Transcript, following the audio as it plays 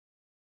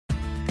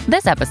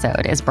This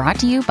episode is brought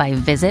to you by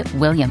Visit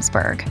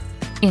Williamsburg.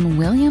 In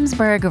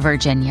Williamsburg,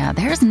 Virginia,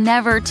 there's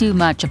never too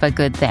much of a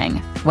good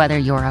thing. Whether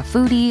you're a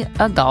foodie,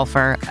 a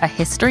golfer, a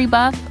history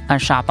buff, a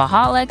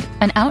shopaholic,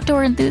 an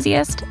outdoor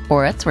enthusiast,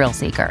 or a thrill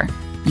seeker,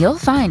 you'll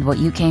find what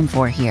you came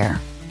for here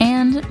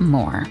and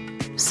more.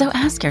 So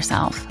ask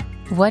yourself,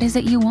 what is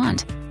it you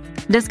want?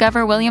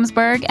 Discover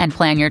Williamsburg and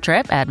plan your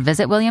trip at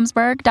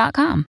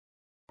visitwilliamsburg.com.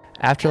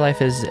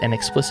 Afterlife is an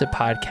explicit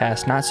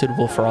podcast not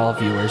suitable for all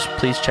viewers.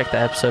 Please check the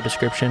episode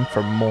description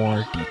for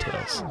more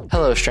details.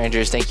 Hello,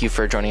 strangers. Thank you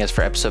for joining us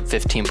for episode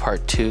 15,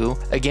 part 2.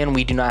 Again,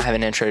 we do not have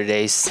an intro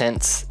today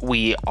since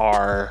we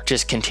are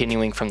just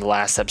continuing from the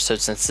last episode.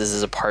 Since this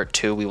is a part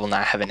 2, we will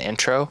not have an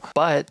intro.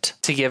 But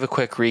to give a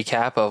quick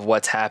recap of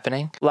what's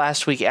happening,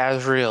 last week,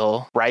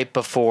 Azriel, right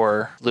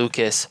before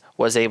Lucas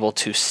was able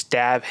to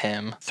stab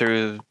him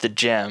through the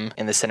gem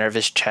in the center of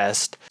his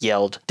chest,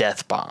 yelled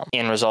death bomb.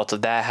 In result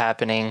of that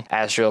happening,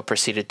 Azriel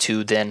proceeded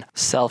to then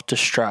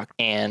self-destruct,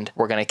 and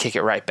we're going to kick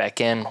it right back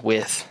in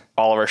with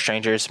all of our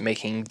strangers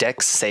making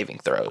dex saving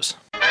throws.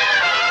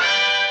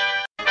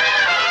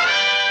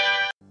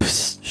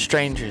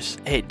 Strangers,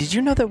 hey, did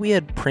you know that we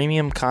had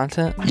premium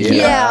content?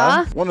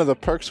 Yeah. One of the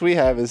perks we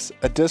have is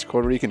a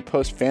Discord where you can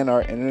post fan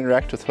art and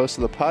interact with hosts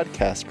of the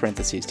podcast,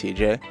 parentheses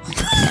TJ.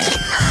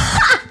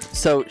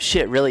 So,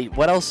 shit, really,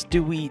 what else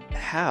do we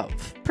have?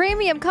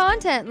 Premium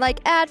content like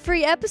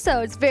ad-free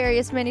episodes,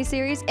 various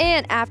miniseries,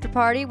 and After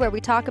Party where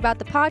we talk about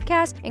the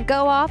podcast and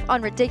go off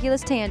on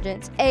ridiculous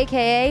tangents.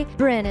 AKA,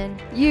 Brennan,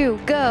 you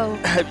go.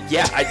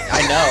 Yeah,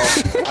 I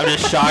know. I'm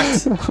just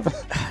shocked.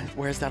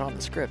 Where's that on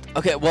the script?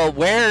 Okay, well,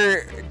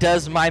 where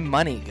does my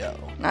money go?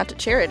 Not to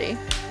charity.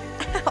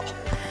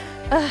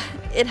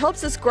 It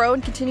helps us grow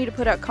and continue to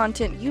put out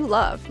content you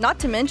love. Not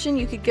to mention,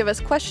 you could give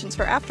us questions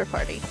for After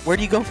Party. Where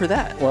do you go for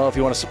that? Well, if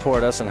you want to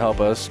support us and help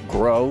us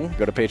grow,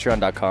 go to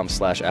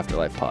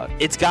patreon.com/afterlifepod.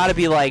 It's got to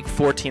be like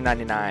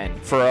 $14.99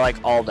 for like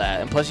all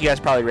that. And plus, you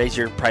guys probably raise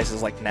your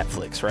prices like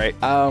Netflix, right?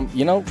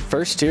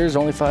 First tier is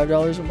only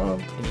 $5 a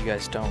month. And you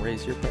guys don't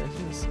raise your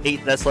prices?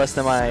 That's less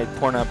than my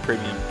Pornhub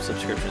premium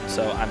subscription,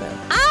 so I'm in.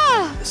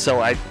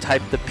 So I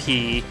typed the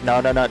P.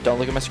 No, don't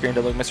look at my screen.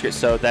 Don't look at my screen.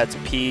 So that's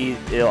P.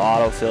 It'll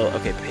autofill.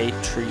 Okay,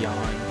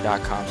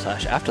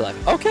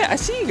 patreon.com/afterlife. Okay, I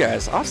see you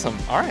guys. Awesome.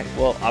 All right.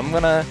 Well, I'm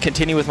going to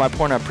continue with my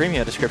Pornhub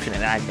premium description,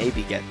 and I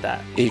maybe get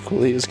that.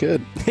 Equally as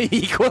good.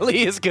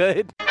 Equally as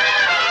good.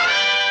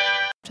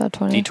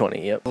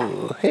 D20, yep.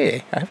 Ooh,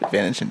 hey, I have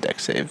advantage in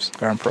dex saves.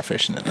 Or I'm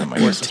proficient in them. I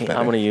guess it's better.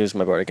 I'm going to use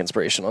my Bardic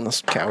Inspiration on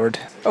this. Coward.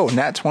 Oh,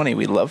 nat 20.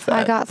 We love that.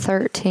 I got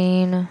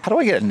 13. How do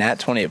I get a nat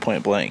 20 at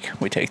point blank?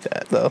 We take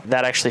that, though.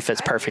 That actually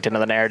fits perfect into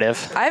the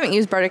narrative. I haven't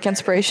used Bardic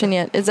Inspiration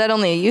yet. Is that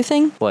only a you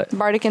thing? What?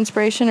 Bardic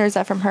Inspiration, or is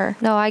that from her?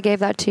 No, I gave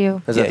that to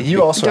you. Yeah,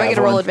 you also Do I have get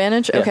a roll one.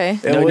 advantage? Yeah. Okay.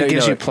 It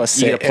gives you plus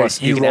You 6. get a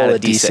plus. You can roll add a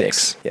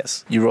d6.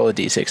 Yes. You roll a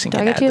d6 and Do I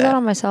can get add to do that that.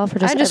 on myself or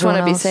just I just want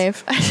to be else?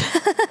 safe.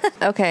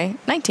 Okay,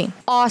 19.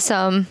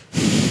 Awesome.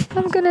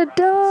 I'm gonna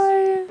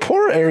die.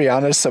 Poor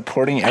Ariana's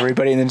supporting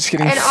everybody and then just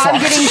getting And I'm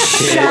fucked. getting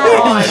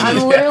shat on. I'm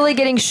literally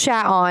getting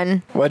shat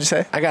on. What'd you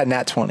say? I got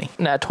nat 20.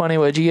 Nat 20,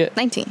 what'd you get?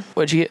 19.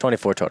 What'd you get?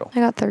 24 total.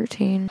 I got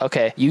 13.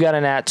 Okay, you got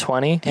a nat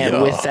 20, and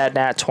Yeah. with that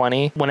nat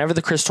 20, whenever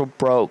the crystal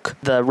broke,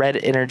 the red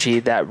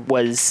energy that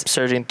was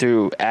surging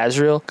through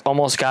Azriel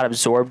almost got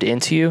absorbed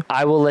into you.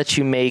 I will let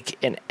you make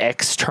an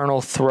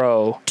external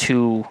throw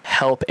to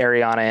help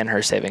Ariana in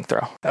her saving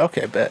throw.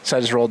 Okay, bet. So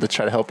I just rolled to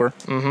try to help her.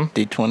 Mm-hmm.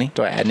 D20.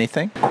 Do I add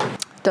anything?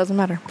 Doesn't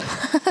matter.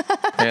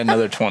 I got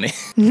another 20.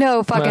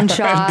 No fucking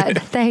shot.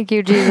 Thank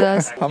you,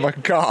 Jesus. I'm a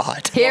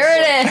god. Here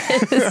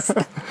it is.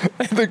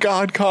 The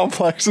god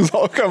complex is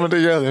all coming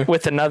together.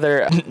 With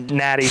another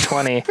natty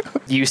 20,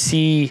 you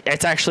see,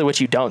 it's actually what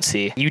you don't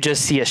see. You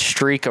just see a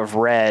streak of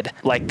red,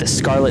 like the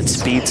Scarlet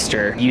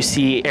Speedster. You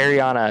see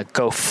Ariana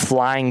go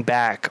flying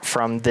back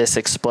from this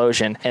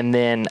explosion and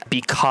then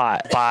be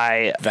caught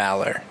by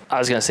Valor. I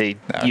was going to say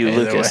Okay, you,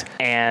 either Lucas. way.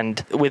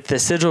 And with the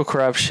sigil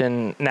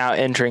corruption now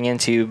entering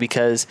into you,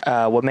 because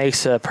what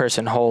makes a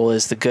person whole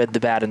is the good, the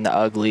bad, and the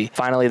ugly.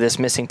 Finally, this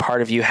missing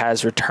part of you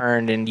has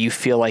returned and you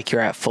feel like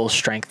you're at full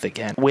strength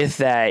again. With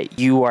that,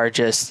 you are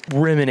just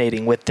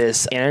ruminating with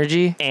this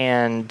energy,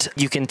 and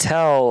you can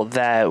tell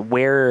that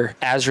where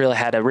Azriel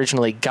had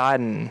originally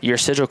gotten your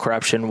sigil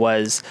corruption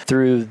was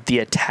through the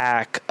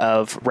attack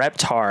of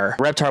Reptar.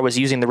 Reptar was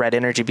using the red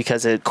energy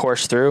because it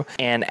coursed through,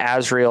 and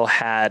Azriel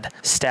had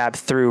stabbed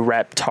through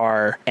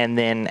Reptar and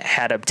then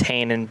had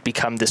obtained and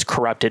become this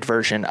corrupted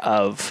version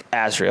of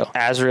Azriel.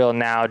 Azriel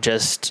now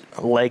just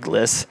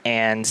legless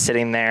and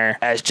sitting there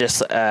as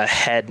just a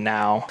head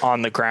now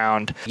on the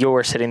ground.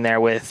 You're sitting there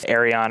with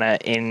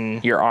Ariana in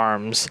your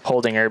arms,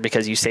 holding her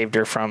because you saved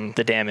her from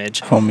the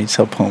damage. Homies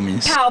help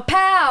homies. Pow,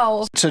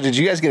 pow. So did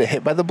you guys get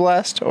hit by the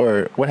blast,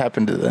 or what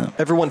happened to them?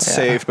 Everyone's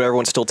safe, but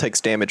everyone still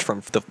takes damage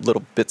from the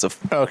little bits of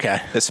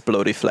Okay.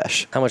 explodey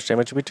flesh. How much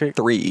damage did we take?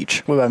 3 each.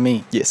 What about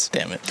me? Yes.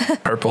 Damn it.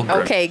 Purple grip.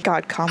 Okay,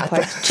 God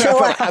complex.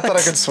 I thought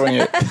I could swing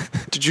it.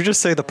 Did you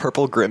just say the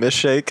purple grimace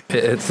shake?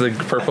 It's the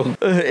purple.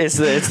 It's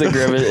the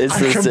grimace. It's I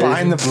the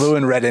combined the blue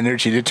and red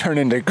energy to turn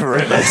into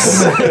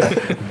grimace.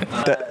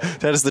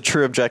 That is the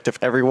true objective.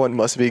 Everyone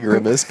must be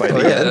Grimace by the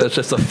Yeah, end. it's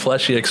just a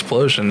fleshy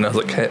explosion. I was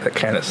like, that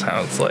kind of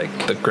sounds like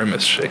the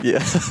Grimace shape.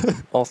 Yeah.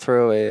 I'll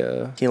throw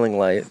a healing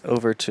light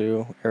over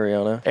to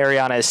Ariana.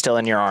 Ariana is still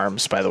in your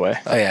arms, by the way.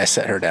 Oh yeah, I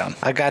set her down.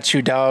 I got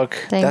you, dog.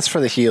 Thanks. That's for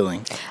the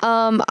healing.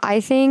 I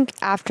think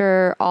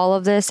after all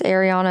of this,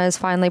 Ariana is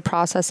finally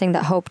processing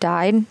that Hope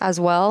died as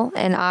well.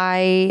 And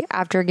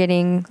after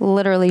getting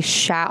literally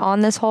shat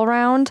on this whole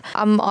round,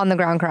 I'm on the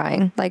ground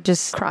crying, like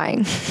just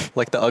crying.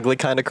 Like the ugly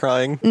kind of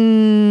crying.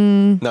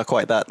 Not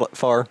quite that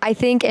far. I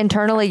think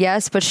internally,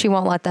 yes, but she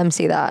won't let them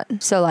see that.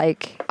 So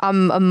like,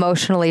 I'm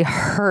emotionally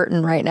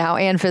hurting right now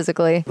and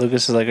physically.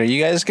 Lucas is like, "Are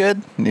you guys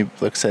good?" And he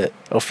looks at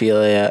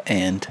Ophelia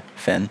and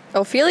Finn.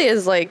 Ophelia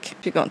is like,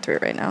 she's going through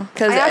it right now.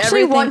 I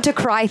actually want to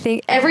cry.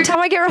 Every time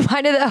I get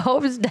reminded that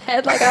Hope is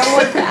dead, like I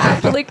want to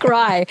actually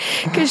cry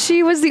because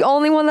she was the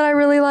only one that I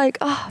really like.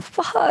 Oh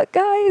fuck,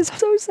 guys, I'm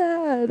so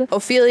sad.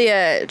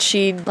 Ophelia,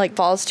 she like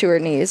falls to her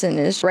knees and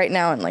is right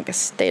now in like a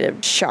state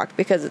of shock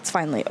because it's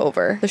finally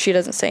over. So she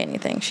doesn't say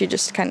anything. She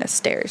just kind of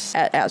stares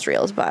at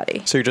Azrael's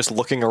body. So you're just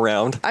looking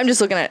around. I'm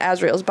just looking at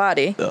Azrael's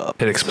body.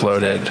 It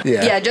exploded.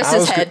 Yeah, just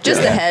his head.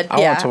 Just the head.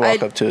 I Yeah, want to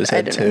walk up to his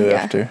head too yeah.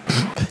 after.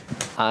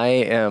 I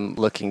am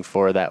looking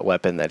for that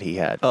weapon that he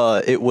had.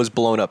 It was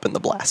blown up in the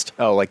blast.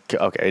 Oh, like,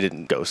 okay, it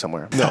didn't go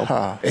somewhere. No.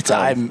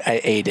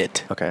 I ate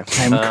it. Okay.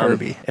 I'm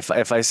Kirby. If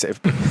I say,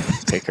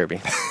 say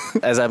Kirby.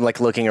 As I'm like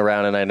looking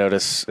around and I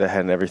notice the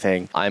head and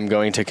everything, I'm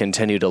going to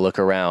continue to look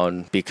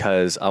around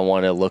because I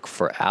want to look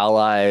for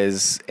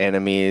allies,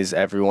 enemies,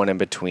 everyone in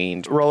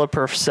between. Roll a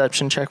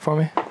perception check for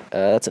me.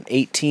 That's an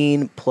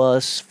 18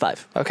 plus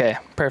 5. Okay,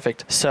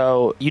 perfect.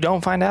 So you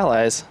don't find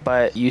allies,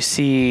 but you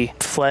see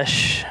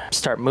flesh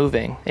start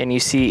moving, and you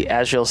see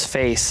Azrael's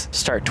face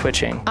start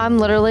twitching, I'm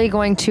literally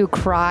going to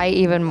cry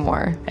even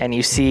more. and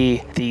you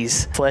see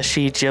these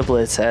fleshy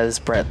giblets, as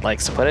Brett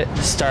likes to put it,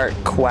 start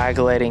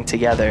coagulating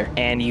together,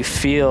 and you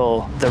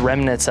feel the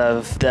remnants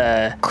of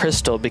the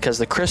crystal, because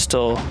the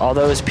crystal,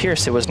 although it was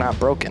pierced, it was not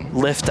broken,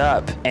 lift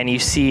up, and you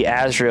see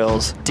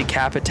Azrael's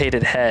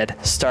decapitated head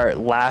start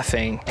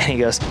laughing, and he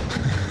goes,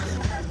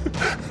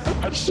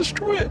 I just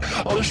destroy it.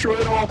 I'll destroy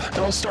it all, and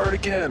I'll start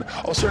again.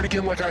 I'll start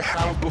again like I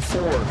have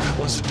before.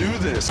 Let's do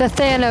this. The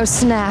Thanos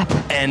snap.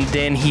 and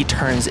then he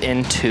turns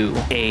into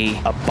a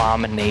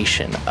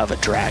abomination of a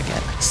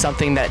dragon.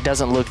 Something that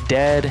doesn't look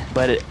dead,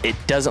 but it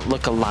doesn't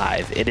look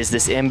alive. It is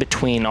this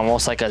in-between,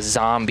 almost like a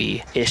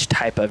zombie-ish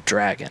type of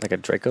dragon. Like a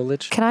Draco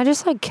Lich? Can I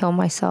just like kill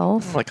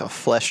myself? Like a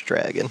flesh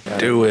dragon.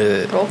 Do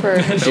it. Roll for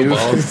No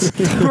balls.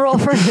 Roll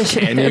for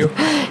initiative. Can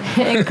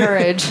you? And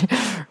courage.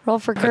 Roll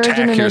for courage and Attack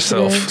initiative.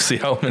 yourself. See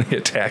how many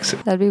attacks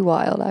it. That'd be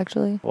wild,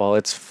 actually. While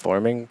it's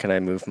forming, can I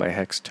move my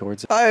hex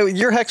towards it?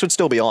 Your hex would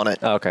still be on it.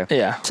 Oh, okay.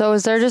 Yeah. So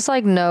is there just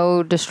like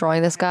no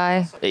destroying this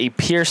guy? He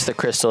pierced the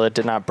crystal. It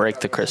did not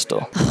break the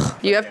crystal.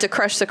 You have to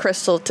crush the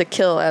crystal to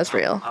kill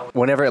Azrael.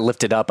 Whenever it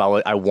lifted up,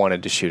 I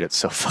wanted to shoot it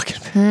so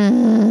fucking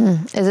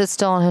Is it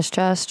still on his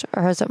chest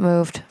or has it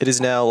moved? It is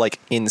now like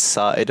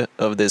inside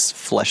of this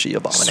fleshy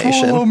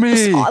abomination. Swallow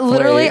me.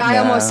 Literally, Wait, I nah.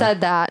 almost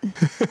said that.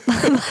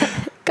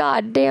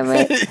 God damn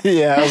it.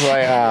 Yeah, I was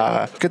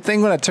like, good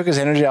thing when I took his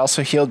energy, I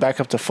also healed back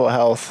up to full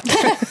health.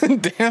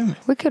 Damn.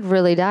 We could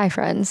really die,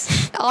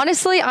 friends.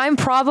 Honestly, I'm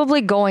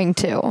probably going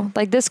to.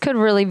 Like, this could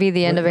really be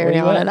the end of Where are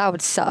you Ariana. at? That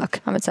would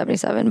suck. I'm at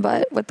 77,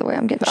 but with the way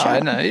I'm getting Oh,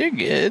 shot. no, you're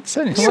good.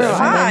 77. You're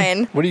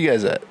fine. What are you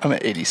guys at? I'm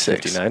at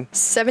 86. 59.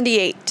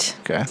 78.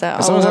 Okay. So,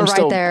 As long as we're I'm right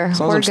still, there. As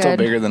long as We're I'm still good.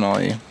 bigger than all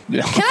you.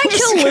 Yeah. can I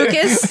kill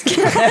Lucas?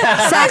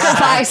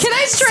 Sacrifice. Can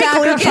I strike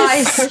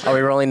Sacrifice. Lucas? Are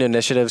we rolling new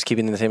initiatives,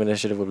 keeping the same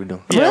initiative? What are we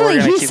doing? Yeah, we're Really?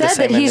 gonna He keep the said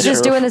that same he's just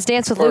initiative. doing this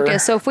dance with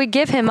Lucas. So if we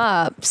give him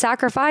up,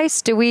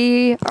 sacrifice, are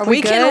we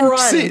We good? can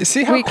run.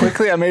 See how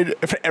quickly I made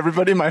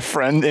everybody my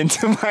friend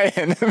into my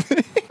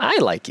enemy. I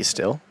like you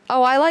still.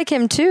 Oh, I like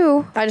him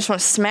too. I just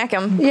want to smack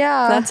him.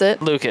 Yeah. That's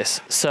it.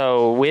 Lucas,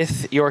 so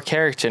with your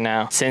character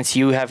now, since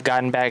you have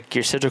gotten back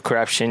your sigil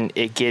corruption,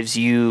 it gives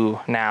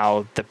you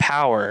now the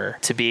power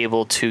to be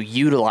able to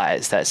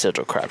utilize that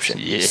sigil corruption.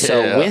 Yeah.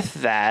 So with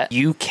that,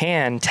 you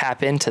can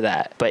tap into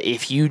that. But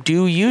if you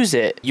do use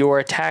it, your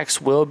attacks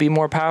will be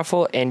more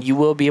powerful and you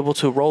will be able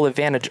to roll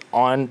advantage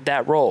on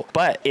that roll.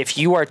 But if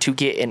you are to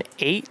get an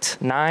 8,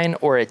 9,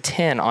 or a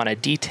 10 on a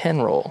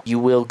D10 roll, you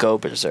will go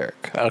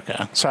berserk.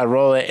 Okay. So I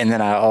roll it, and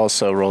then I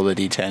also roll the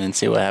d10 and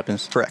see what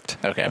happens. Correct.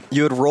 Okay.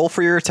 You would roll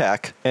for your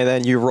attack, and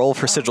then you roll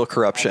for sigil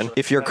corruption.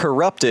 If you're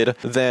corrupted,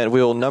 then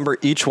we will number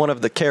each one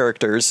of the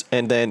characters,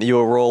 and then you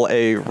will roll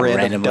a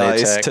random Randomly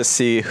dice attack. to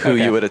see who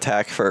Okay. you would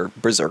attack for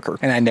Berserker.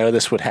 And I know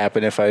this would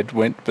happen if I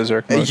went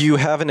berserk mode. You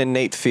have an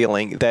innate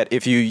feeling that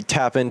if you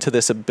tap into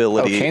this Oh,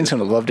 ability, Kane's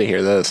gonna love to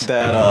hear this.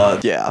 that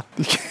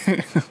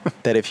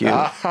that if you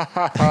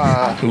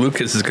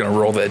Lucas is going to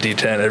roll that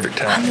D10 every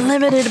time.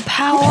 Unlimited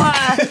power.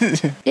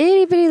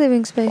 Itty bitty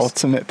living space.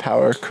 Ultimate ultimate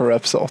power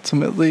corrupts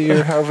ultimately,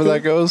 or however that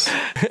goes.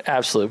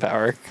 Absolute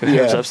power.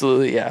 Yeah.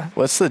 Absolutely, yeah.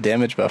 What's the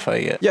damage buff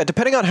I get? Yeah,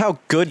 depending on how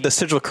good the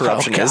sigil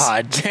corruption is.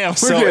 God damn, we're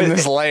So getting it-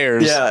 this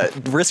layers. Yeah,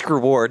 risk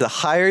reward. The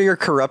higher your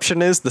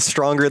corruption is, the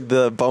stronger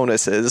the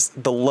bonus is.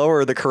 The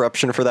lower the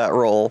corruption for that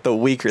roll, the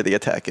weaker the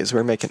attack is.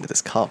 We're making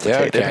this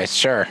complicated. Okay,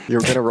 sure.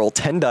 You're going to roll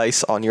 10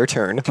 dice on your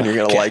turn, and you're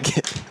going to like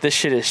it. This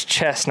shit is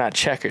chess, not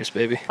checkers,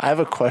 baby. I have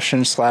a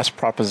question /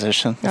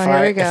 proposition. Oh,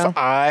 here we go.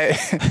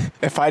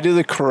 If I do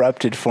the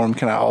corrupted form,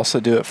 can I also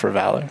do it for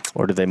Valor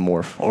Or do they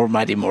morph? or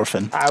Mighty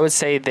Morphin? I would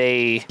say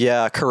they.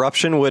 Yeah,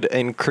 corruption would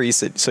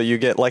increase it, so you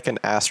get like an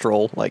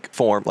astral like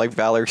form, like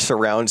Valor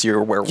surrounds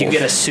your werewolf. You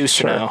get a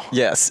Susanoo.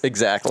 Yes,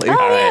 exactly. All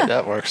right,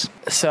 that works.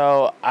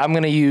 So I'm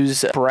going to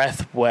use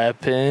Breath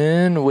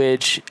Weapon,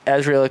 which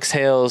Azrael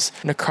exhales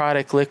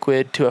necrotic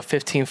liquid to a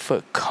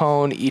 15-foot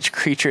cone. Each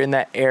creature in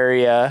that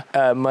area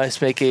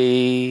must make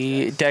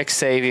a dex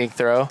saving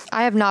throw.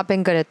 I have not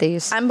been good at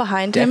these. I'm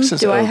behind him. Dex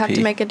is Do I have OP.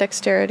 to make a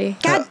dexterity?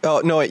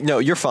 Oh, no, wait, no,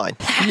 you're fine.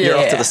 You're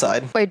off to the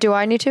side. Wait, do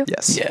I need to?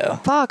 Yes. Yeah.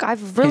 Fuck,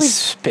 I've really. He's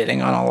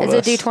spitting on all of Is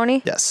us. it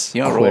D20? Yes.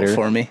 You want to roll it Quitter.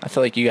 for me? I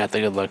feel like you got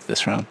the good luck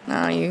this round.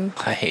 No, you.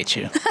 I hate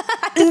you.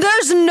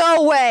 There's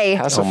no way.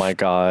 Oh my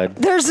god.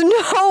 There's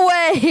no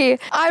way.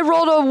 I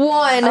rolled a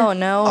 1. Oh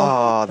no.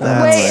 Oh,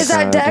 that's... Wait, is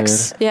that God,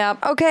 Dex? Yeah.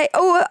 Okay.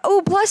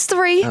 Oh,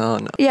 +3. Oh,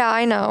 no. Yeah,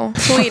 I know.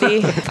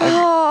 Sweetie.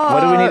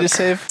 What do we need to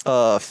save?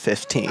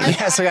 15.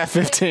 Yes, I got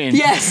 15.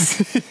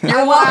 Yes.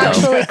 I will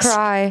actually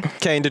cry.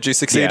 Kane, did you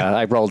succeed? Yeah,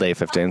 I rolled a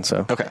 15,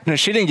 so. Okay. No,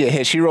 she didn't get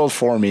hit. She rolled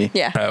for me.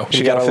 Yeah. Oh,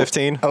 She got a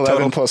 15 11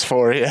 total? plus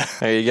 4, yeah.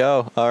 There you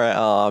go. All right.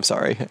 Oh, I'm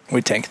sorry.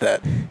 We tanked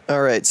that.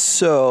 All right.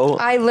 So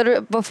I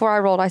literally, before I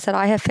rolled, I said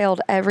I have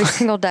failed every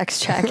single dex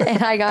check,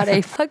 and I got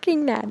a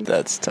fucking natty.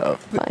 That's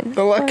tough. Fine.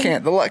 The luck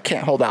Fine.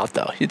 can't hold out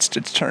though. It's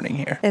turning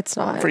here. It's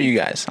not. For you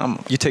guys.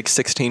 you take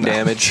 16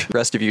 damage.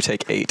 Rest of you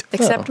take 8.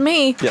 Except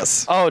me.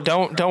 Yes. Oh,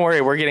 don't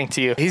worry, we're getting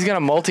to you. He's gonna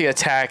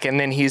multi-attack, and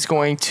then he's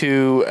going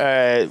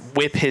to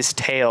whip his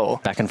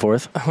tail. Back and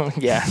forth.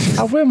 Yeah,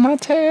 I whip my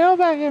tail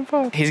back and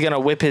forth. he's gonna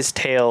whip his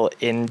tail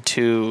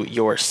into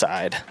your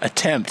side.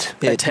 Attempt.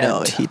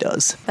 No, he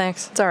does.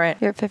 Thanks. It's all right.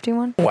 You're at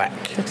 51? Whack.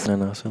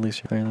 No, so at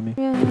least you're higher than me.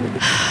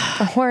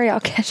 Don't worry, I'll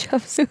catch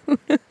up soon.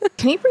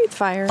 Can you breathe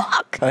fire?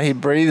 He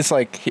breathes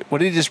like what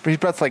did he just breathe?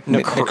 Breath like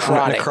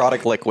necrotic.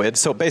 Necrotic liquid.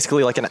 So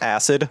basically like an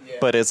acid,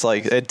 but it's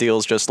like it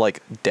deals just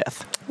like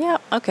death. Yeah.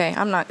 Okay.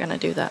 I'm not gonna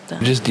do that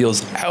then. it just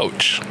deals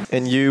ouch.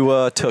 And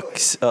you took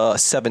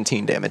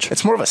 17 damage.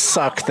 It's more of a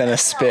suck than a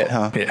spit,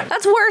 huh? Yeah,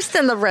 That's worse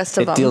than the rest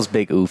of It them. deals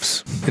big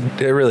oofs.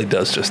 it really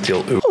does just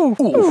deal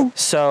ooh.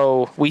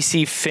 So we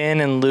see Finn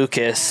and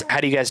Lucas. How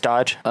do you guys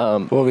dodge?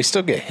 Well, we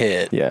still get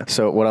hit. Yeah.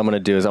 So what I'm gonna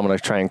do is I'm gonna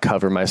try and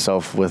cover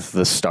myself with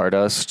the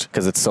stardust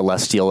because it's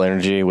celestial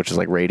energy, which is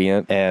like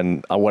radiant.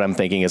 And what I'm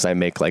thinking is I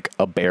make like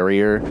a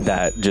barrier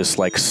that just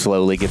like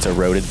slowly gets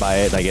eroded by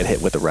it. And I get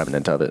hit with a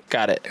remnant of it.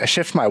 Got it. I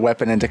shift my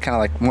weapon into kind of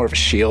like more of a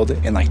shield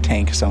and like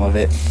tank some of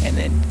it, and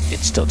then it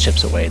still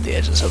chips away at the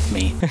edges of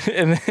me.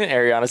 And then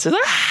Ariana says,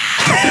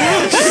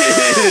 "Ah!"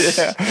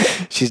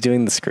 She's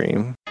doing the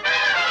scream.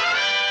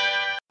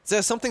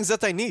 There's some things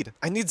that I need.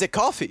 I need the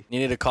coffee. You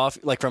need a coffee,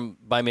 like from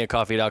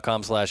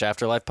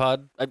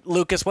buymeacoffee.com/afterlifepod.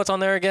 Lucas, what's on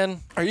there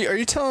again? Are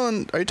you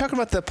talking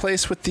about the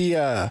place with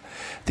the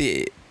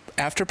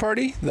after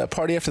party, the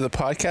party after the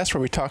podcast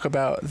where we talk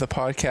about the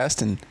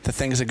podcast and the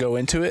things that go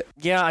into it?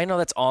 Yeah, I know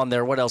that's on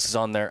there. What else is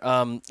on there?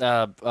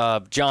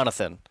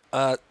 Jonathan.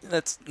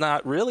 That's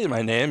not really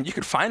my name. You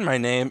could find my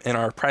name in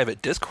our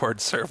private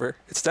Discord server.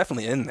 It's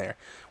definitely in there.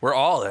 We're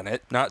all in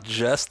it, not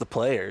just the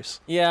players.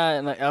 Yeah,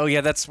 and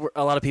that's where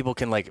a lot of people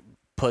can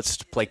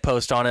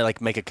post on it, like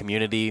make a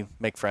community,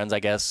 make friends, I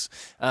guess.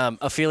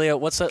 Ophelia,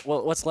 what's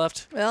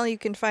left? Well, you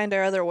can find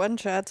our other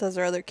one-shots as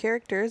our other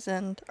characters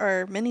and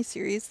our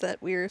mini-series that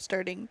we're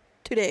starting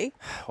today.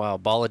 Wow,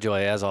 ball of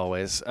joy as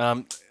always.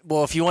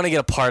 Well, if you want to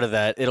get a part of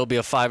that, it'll be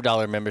a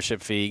 $5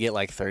 membership fee. You get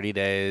like 30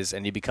 days,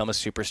 and you become a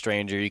super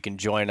stranger. You can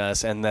join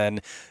us, and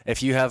then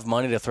if you have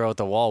money to throw at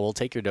the wall, we'll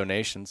take your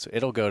donations.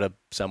 It'll go to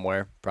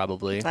somewhere,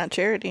 probably. It's not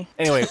charity.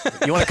 Anyway,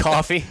 you want a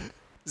coffee?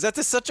 That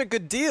is such a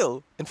good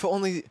deal. And for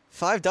only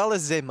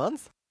 $5 a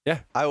month? Yeah.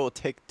 I will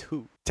take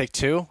 2. Take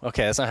 2?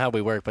 Okay, that's not how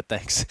we work, but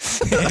thanks.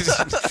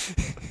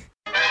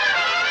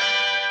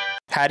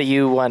 How do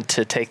you want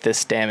to take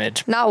this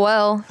damage? Not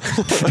well.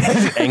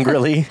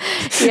 Angrily.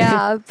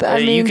 Yeah, but I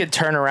mean, you could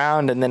turn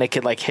around and then it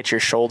could like hit your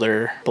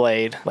shoulder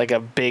blade. Like a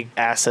big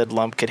acid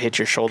lump could hit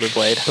your shoulder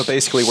blade. But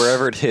basically,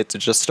 wherever it hits, it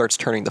just starts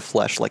turning the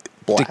flesh like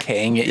black.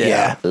 Decaying it,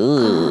 Yeah.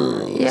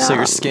 yeah. So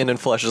your skin and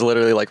flesh is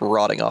literally like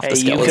rotting off Hey, the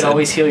you skeleton. can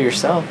always heal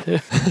yourself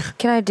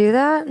Can I do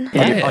that?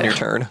 on your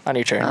turn. on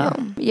your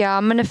turn. Yeah,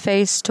 I'm gonna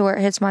face to where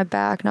it hits my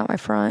back, not my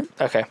front.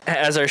 Okay.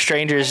 As our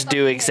strangers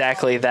do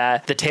exactly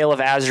that, the tail of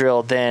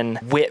Azrael then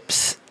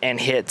whips and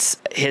hits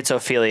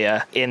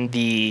Ophelia in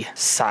the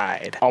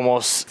side,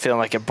 almost feeling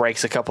like it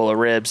breaks a couple of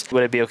ribs.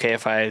 Would it be okay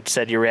if I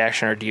said your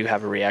reaction, or do you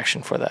have a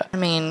reaction for that? I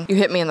mean, you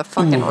hit me in the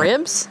fucking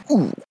ribs.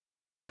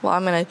 Well,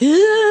 I'm gonna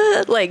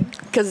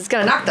like because it's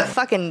gonna knock the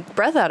fucking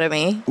breath out of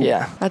me.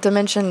 Yeah. Not to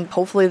mention,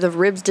 hopefully the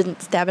ribs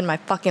didn't stab in my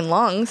fucking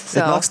lungs.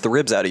 So It knocks the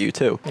ribs out of you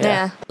too.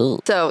 yeah.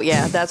 So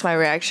yeah, that's my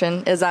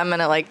reaction. Is I'm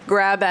gonna like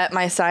grab at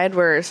my side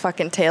where his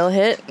fucking tail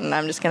hit, and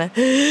I'm just gonna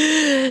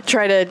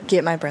try to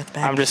get my breath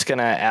back. I'm just going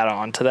to add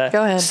on to that.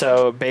 Go ahead.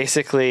 So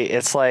basically,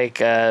 it's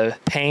like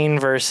pain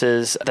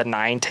versus the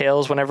nine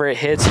tails. Whenever it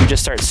hits, you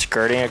just start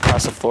skirting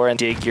across the floor and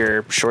dig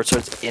your short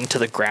swords into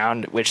the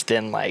ground, which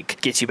then like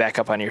gets you back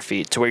up on your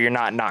feet to where you're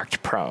not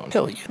knocked prone.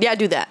 Yeah,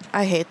 do that.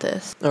 I hate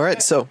this. All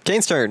right, so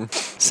Kane's turn.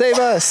 Save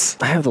us.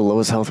 I have the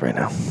lowest health right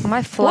now.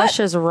 My flesh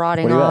is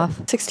rotting What are you at?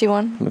 off.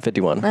 61. I'm at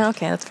 51. Oh,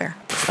 okay, that's fair.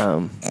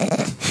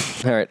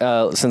 All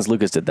right. Since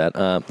Lucas did that,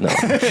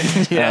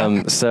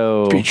 no.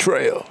 So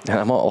Betrayal.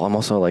 I'm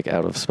also like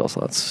out of spell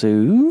slots.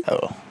 So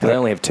I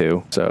only have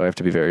 2, so I have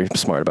to be very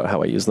smart about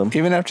how I use them.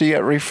 Even after you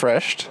get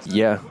refreshed?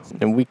 Yeah,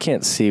 and we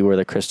can't see where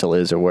the crystal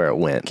is or where it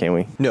went, can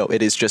we? No,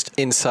 it is just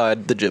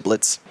inside the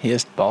giblets. He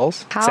has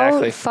balls? How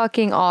Exactly.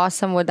 fucking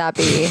awesome would that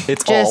be?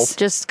 It's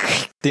just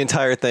The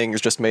entire thing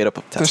is just made up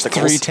of There's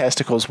testicles. 3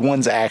 testicles.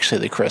 One's actually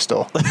the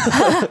crystal.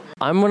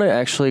 I'm gonna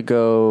actually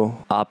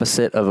go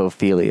opposite of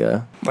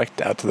Ophelia.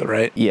 Like out to the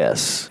right?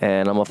 Yes,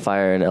 and I'm gonna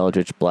fire an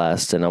Eldritch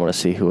Blast, and I'm gonna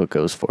see who it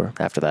goes for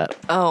after that.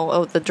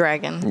 Oh, the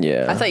dragon.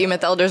 Yeah. I thought you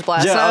meant the Elder's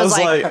Blast. Yeah, and I was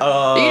like,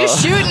 are you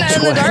just shooting at it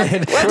in the dark?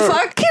 What the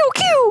fuck? Pew,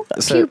 pew.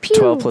 So Pew, pew.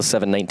 12 plus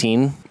 7,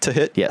 19. To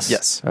hit? Yes.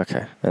 Yes.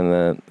 Okay. And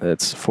then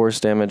it's force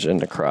damage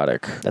and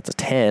necrotic. That's a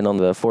 10 on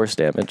the force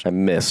damage. I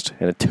missed.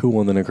 And a 2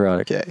 on the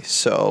necrotic. Okay,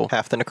 so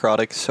half the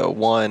necrotic, so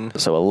 1.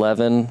 So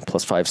 11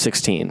 plus 5,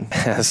 16.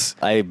 As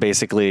I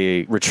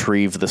basically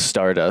retrieve the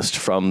stardust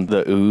from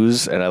the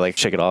ooze and I like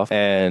shake it off.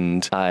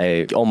 And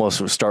I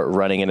almost start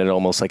running and it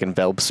almost like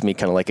envelops me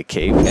kind of like a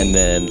cape. And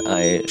then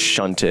I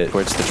shunt it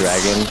towards the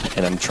dragon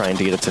and I'm trying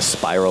to get it to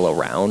spiral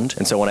around.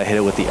 And so when I hit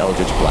it with the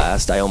Eldritch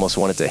Blast, I almost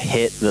wanted to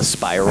hit the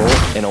spiral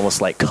and almost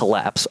like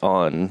collapse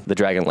on the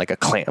dragon like a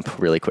clamp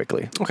really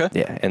quickly. Okay.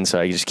 Yeah. And so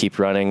I just keep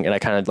running and I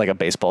kind of like a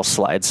baseball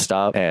slide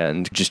stop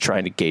and just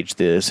trying to gauge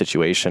the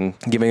situation,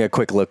 giving a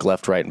quick look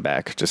left, right, and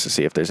back just to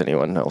see if there's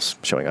anyone else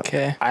showing up.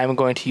 Okay. I'm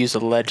going to use a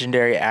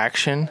legendary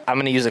action. I'm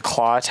going to use a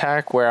claw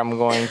attack where I'm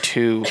going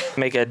to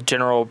make a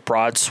general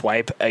broad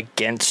swipe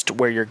against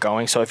where you're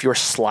going. So if you're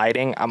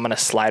sliding, I'm going to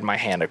slide my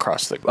hand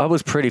across the. I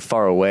was pretty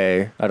far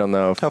away. I don't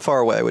know. How far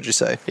away would you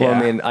say? Well, Yeah.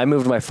 I mean, I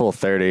moved my full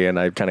 30 and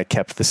I kind of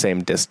kept the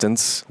same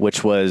distance,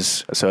 which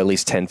was so at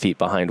least 10 feet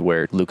behind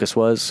where Lucas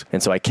was.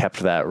 And so I kept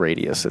that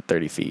radius at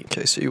 30 feet.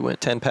 Okay, so you went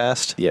 10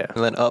 past? Yeah.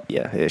 And then up?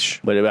 Yeah, ish.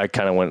 But I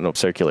kind of went in a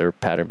circular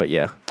pattern, but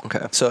yeah.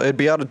 Okay, so it'd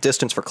be out of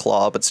distance for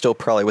claw, but still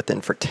probably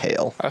within for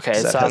tail. Okay,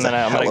 'cause that so I'm has a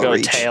gonna hella go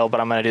reach. tail, but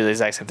I'm gonna do the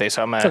exact same thing.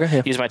 So I'm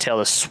gonna use my tail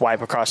to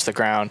swipe across the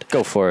ground.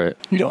 Go for it.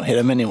 You don't hit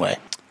him anyway.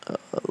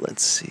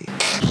 Let's see.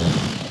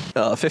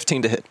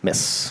 15 to hit.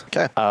 Miss.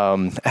 Okay.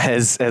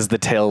 As the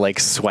tail like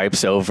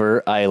swipes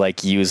over, I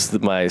like use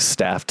my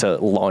staff to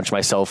launch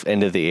myself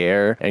into the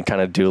air and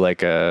kind of do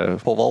like a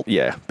Pole vault?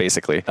 Yeah,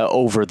 basically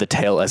over the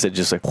tail as it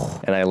just like,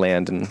 and I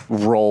land and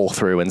roll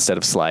through instead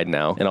of slide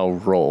now, and I'll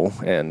roll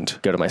and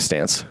go to my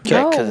stance. Okay,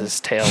 No. because his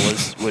tail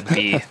would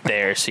be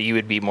there, so you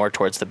would be more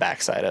towards the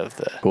backside of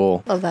the.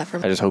 Cool. Love that for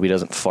I me. just hope he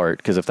doesn't fart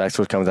because if that's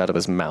what comes out of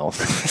his mouth.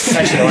 It's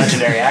actually a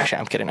legendary action.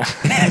 I'm kidding.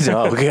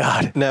 Oh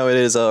God. Now it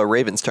is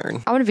Raven's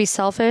turn. I want to be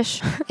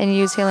selfish and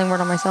use healing word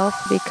on myself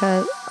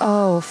because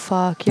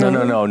fuck.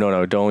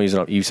 No. Don't use it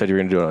on. You said you were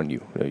gonna do it on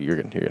you. You're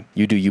good.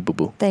 You do you, boo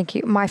boo. Thank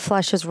you. My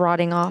flesh is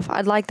rotting off.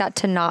 I'd like that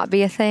to not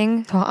be a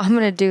thing, so I'm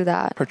gonna do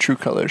that. Her true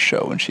colors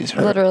show when she's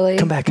hurt. Literally.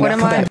 Come back. What now, am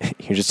come I? back.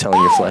 You're just telling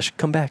your flesh.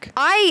 Come back.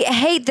 I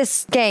hate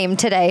this game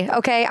today.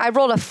 Okay, I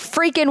rolled a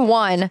freaking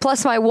 1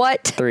 plus my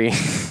what? 3.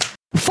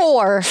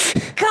 4.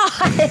 God,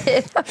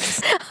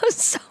 I'm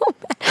so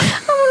mad.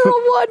 I'm gonna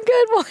roll one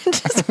good one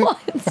just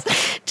once.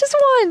 Just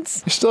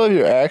once. You still have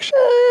your action?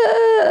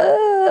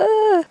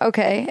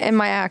 Okay, in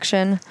my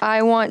action,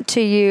 I want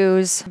to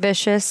use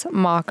Vicious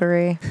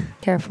Mockery.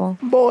 Careful.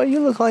 Boy, you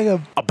look like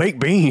a baked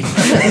bean.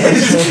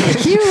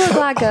 You look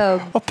like a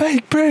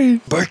baked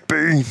bean. Baked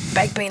bean.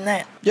 Back being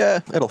that. Yeah,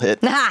 it'll hit.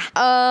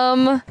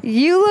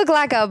 You look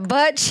like a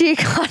butt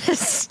cheek on a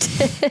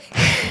stick.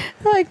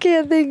 I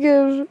can't think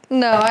of.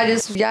 No,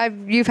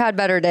 you've had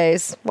better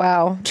days.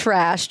 Wow,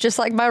 trash. Just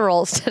like my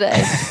rolls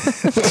today.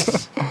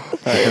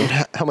 All right,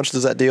 and how much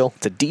does that deal?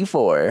 It's a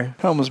D4.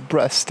 Almost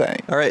breast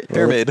stank. All right,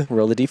 Pyramid.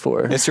 Roll the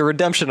D4. It's your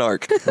redemption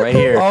arc. Right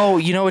here. Oh,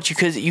 you know what you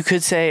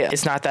could say?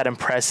 It's not that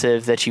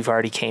impressive that you've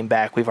already came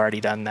back. We've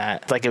already done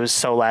that. Like it was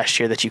so last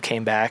year that you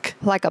came back.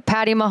 Like a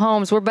Patty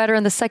Mahomes. We're better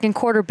in the second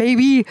quarter,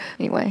 baby.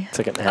 Anyway.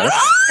 Second half.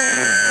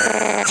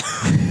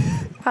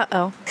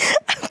 Uh-oh.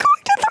 I'm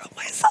going to throw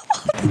myself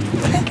off the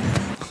thing.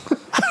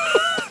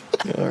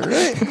 All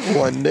right,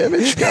 1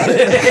 damage. Got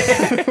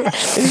it.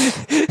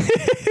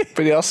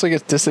 But he also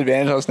gets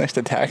disadvantage on his next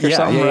attack or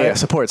something, yeah, right? yeah.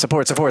 Support.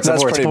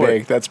 That's pretty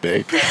big. That's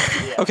big.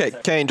 Okay,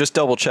 Kane, just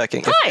double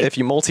checking. If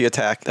you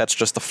multi-attack, that's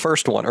just the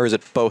first one, or is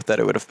it both that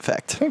it would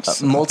affect?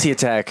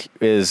 Multi-attack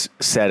is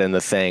said in the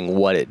thing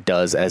what it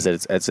does as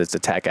its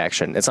attack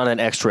action. It's not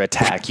an extra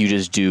attack. You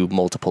just do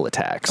multiple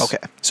attacks. Okay,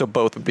 so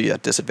both would be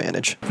at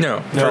disadvantage. No,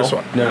 first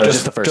one. No,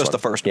 just the first Just one. the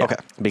first. Yeah, Okay,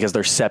 because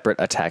they're separate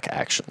attack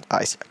actions.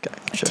 I see. Okay,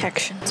 sure.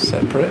 Protection.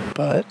 Separate,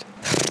 but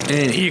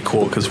And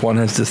equal because one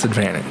has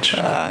disadvantage.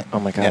 Oh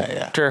my god.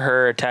 yeah. After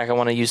her attack, I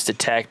want to use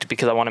detect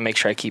because I want to make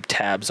sure I keep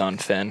tabs on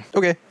Finn.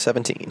 Okay,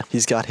 17.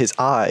 He's got his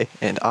eye,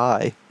 and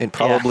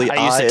probably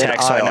I use eye detect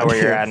and so I eye know on where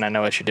you're here. at and I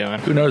know what you're doing.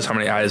 Who knows how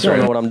many eyes You are don't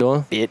know in what I'm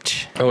doing?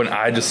 Bitch. Oh, an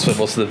eye just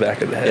swivels to the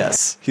back of the head.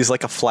 Yes, he's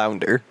like a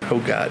flounder. Oh,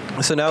 God.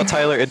 So now,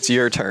 Tyler, it's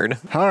your turn.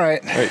 All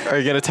right. Are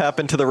you gonna tap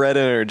into the red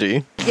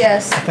energy?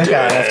 Yes. I think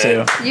I have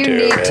to. You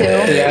need to.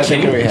 Yeah, I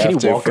think we have Can you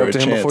to walk for up a to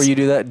him chance. before you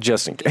do that,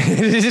 just in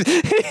case?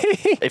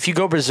 If you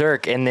go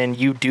berserk and then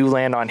you do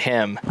land on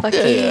him,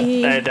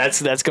 Lucky.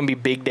 that's gonna be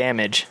big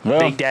damage, Well.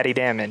 big daddy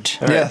damage.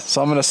 Yeah,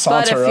 so I'm gonna But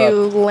saunter if up. you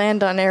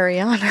land on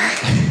Ariana,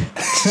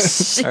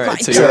 she All right,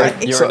 might so die.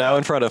 you're now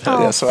in front of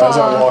him. Yeah, so as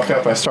I walk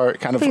up, I start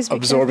kind of Please be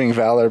absorbing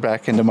Valor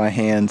back into my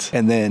hands,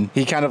 and then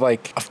he kind of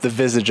like the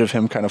visage of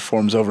him kind of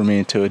forms over me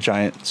into a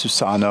giant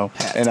Susano,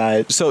 and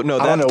I. So no,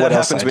 I don't know that what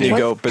else happens I when do. you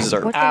go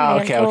berserk.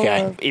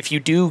 Okay. If you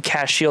do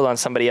cast shield on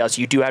somebody else,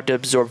 you do have to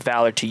absorb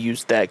valor to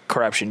use that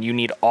corruption. You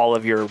need all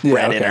of your Yeah,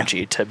 red okay.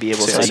 energy to be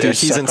able So to I do do it.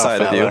 He's suck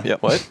inside off of you. Valor. Yeah.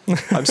 What?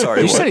 I'm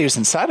sorry. You what? said he was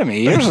inside of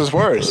me. Yours is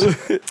worse.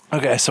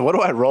 Okay, so what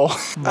do I roll?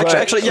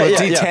 Actually, yeah,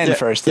 D10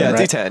 first. Then, Yeah,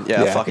 right? D10.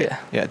 Yeah, fuck it.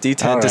 Yeah,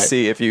 D10 All to right.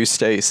 see if you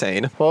stay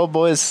sane. Well,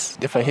 boys,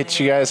 if I hit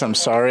you guys, I'm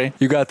sorry.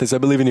 You got this. I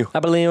believe in you. I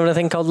believe in a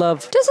thing called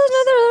love. Just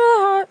another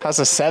heart. How's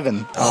a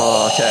 7?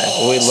 Oh,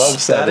 okay. We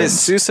love That 7s. is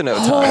Susanoo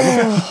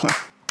time.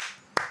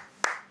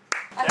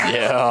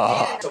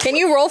 Yeah. Can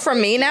you roll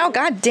from me now?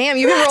 God damn,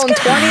 you've been rolling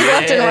 20s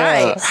left and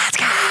right.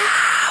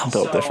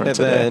 Built different And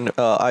today. then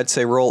I'd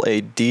say roll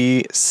a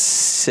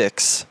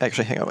D6.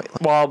 Actually, hang on, wait.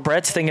 While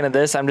Brett's thinking of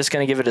this, I'm just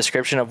going to give a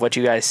description of what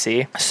you guys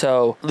see.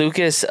 So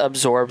Lucas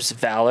absorbs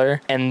valor,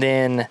 and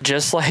then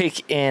just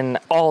like in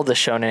all the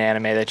shonen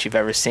anime that you've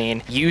ever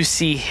seen, you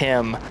see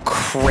him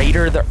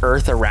crater the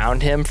earth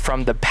around him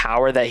from the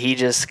power that he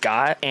just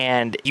got,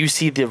 and you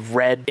see the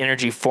red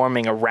energy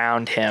forming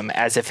around him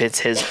as if it's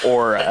his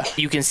aura.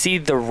 You can see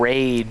the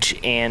rage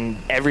and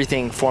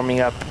everything forming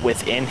up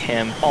within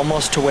him,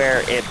 almost to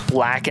where it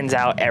blackens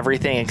out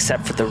everything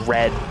except for the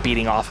red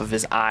beating off of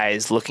his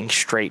eyes, looking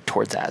straight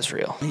towards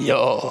Azrael.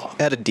 Yo.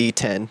 Add a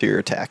D10 to your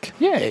attack.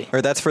 Yay.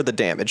 Or that's for the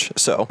damage.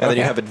 So, and then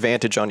you Okay. have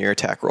advantage on your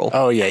attack roll.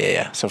 Oh,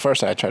 yeah. So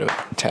first I try to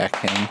attack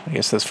him. I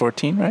guess that's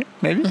 14, right?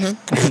 Maybe?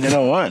 And then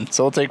a 1.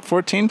 So we'll take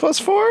 14 plus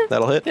 4.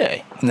 That'll hit.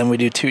 Yay. And then we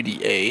do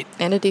 2d8.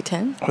 And a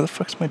D10. Where the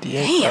fuck's my d8?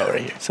 Damn. Oh,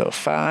 right here. So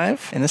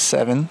 5 and a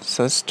 7.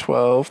 So that's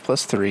 12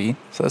 plus 3.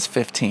 So that's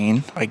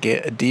 15. I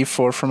get a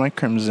d4 for my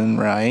crimson,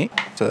 right?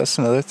 So that's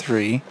another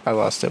 3. I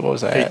lost it. What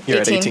was I at?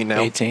 You're 18. at 18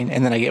 now. 18.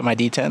 And then I get my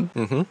d10.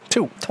 Mm-hmm.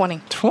 2.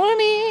 20.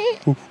 20.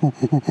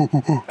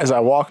 As I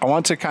walk, I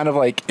want to kind of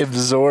like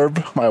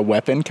absorb my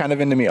weapon kind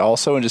of into me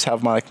also and just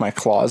have my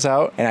claws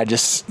out. And I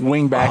just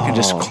swing back and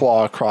just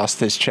claw across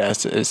his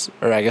chest,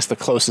 or I guess the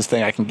closest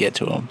thing I can get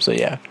to him. So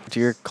yeah. Do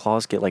your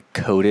claws get like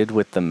coated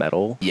with the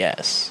metal?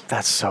 Yes.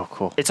 That's so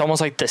cool. It's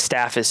almost like the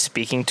staff is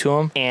speaking to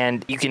him,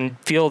 and you can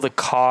feel the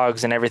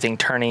cogs and everything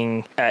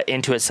turning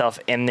into itself,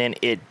 and then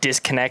it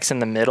disconnects in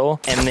the middle,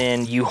 and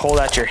then you hold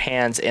out your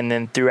hands, and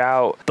then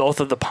throughout both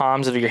of the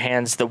palms of your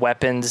hands, the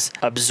weapons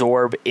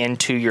absorb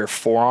into your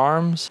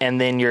forearms,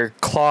 and then your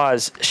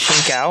claws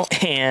shink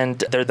out, and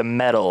they're the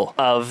metal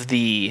of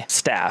the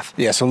staff.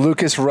 Yeah, so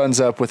Lucas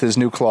runs up with his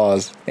new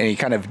claws, and he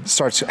kind of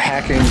starts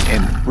hacking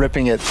and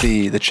ripping at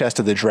the chest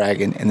of the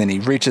dragon, and then he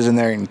reaches in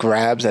there and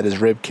grabs at his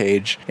rib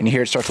cage, and you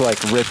hear it start to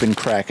like rip and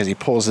crack as he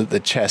pulls the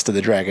chest of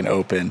the dragon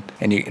open,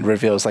 and it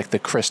reveals like the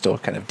crystal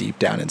kind of deep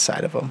down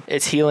inside of him.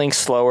 It's healing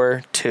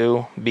slower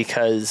too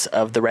because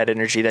of the red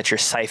energy that you're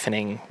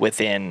siphoning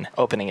within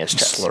opening his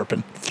chest.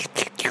 Slurping.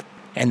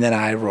 And then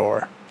I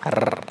roar.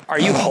 Are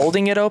you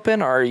holding it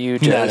open, or are you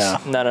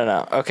just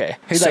no? Okay.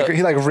 He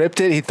like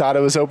ripped it. He thought it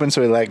was open,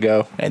 so he let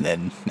go, and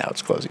then now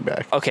it's closing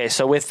back. Okay,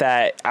 so with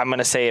that, I'm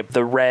gonna say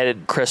the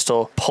red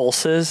crystal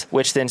pulses,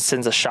 which then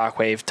sends a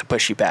shockwave to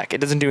push you back. It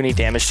doesn't do any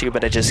damage to you,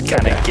 but it just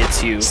kind of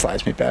gets you.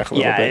 Slides me back a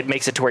little Yeah, bit. it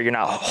makes it to where you're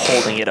not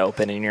holding it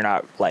open and you're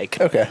not like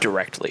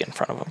directly in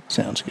front of them.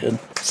 Sounds good.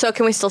 So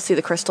can we still see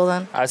the crystal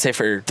then? I would say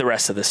for the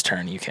rest of this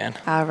turn, you can.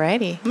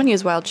 Alrighty. I'm going to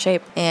use wild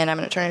shape, and I'm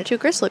going to turn into a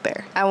grizzly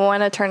bear. I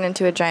want to turn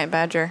into a giant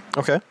badger.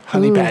 Okay.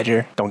 Honey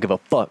badger. Don't give a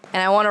fuck.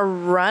 And I want to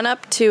run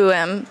up to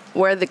him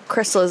where the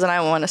crystal is, and I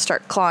want to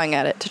start clawing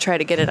at it to try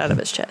to get it out of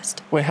his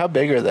chest. Wait, how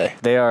big are they?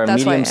 They are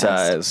That's why I medium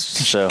asked.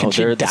 sized, so Can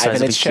she they're the dive size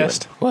in of its a human.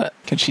 chest? What?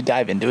 Can she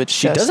dive into its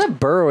She chest? does have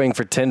burrowing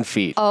for 10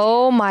 feet.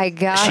 Oh my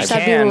gosh, She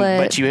that'd can, be lit.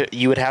 but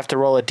you would have to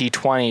roll a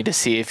d20 to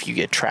see if you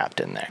get trapped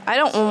in there. I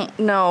don't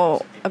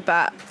know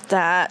about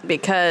that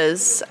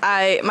because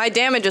my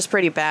damage is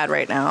pretty bad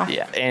right now.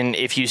 Yeah, and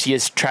if you see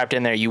it's trapped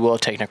in there, you will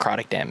take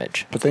necrotic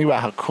damage. But think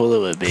about how cool it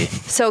would be.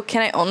 So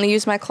can I only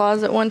use my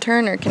claws at one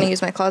turn, or can I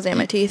use my claws and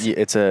my teeth?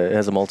 It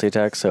has a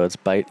multi-attack, so it's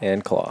bite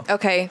and claw.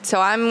 Okay,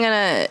 so I'm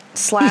gonna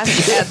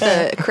slash at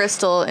the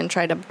crystal and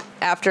try to.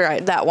 After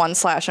that one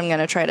slash, I'm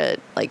gonna try to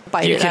like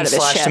bite You it can out of his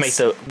slash chest. to make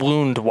the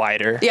wound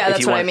wider. Yeah, if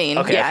that's you what I want. mean.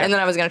 Okay, yeah, okay. and then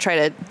I was gonna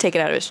try to take it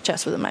out of his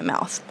chest with my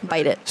mouth,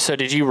 bite it. So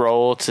did you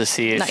roll to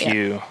see Not if yet.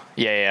 you?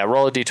 Yeah.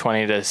 Roll a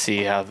d20 to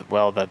see how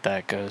well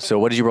that goes. So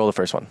what did you roll the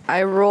first one?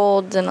 I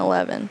rolled an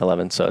 11.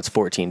 11, so it's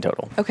 14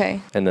 total.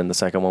 Okay, And then the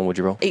second one, would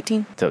you roll?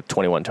 18. So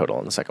 21 total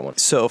on the second one.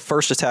 So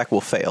first attack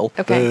will fail.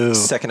 Okay. Boo.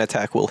 Second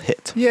attack will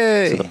hit.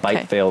 Yay! So the bite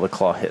Okay. fail, the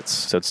claw hits.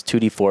 So it's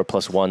 2d4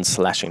 plus 1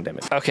 slashing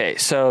damage. Okay,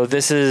 so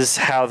this is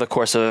how the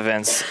course of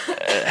events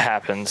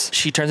happens.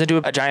 She turns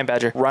into a giant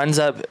badger, runs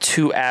up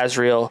to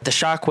Azriel. The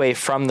shockwave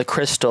from the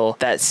crystal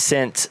that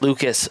sent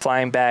Lucas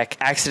flying back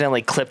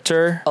accidentally clipped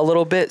her a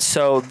little bit,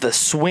 so the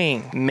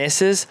swing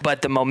misses,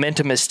 but the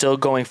momentum is still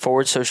going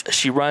forward. So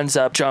she runs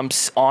up,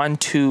 jumps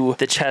onto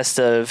the chest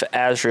of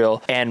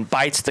Azriel, and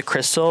bites the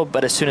crystal.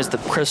 But as soon as the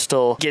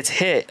crystal gets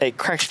hit, it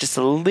cracks just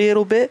a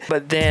little bit.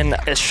 But then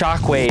a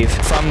shockwave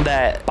from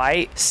that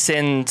bite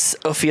sends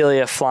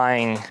Ophelia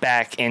flying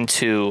back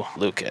into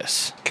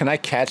Lucas. Can I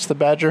catch the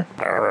badger?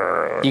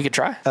 You could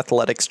try.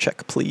 Athletics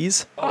check,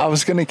 please. I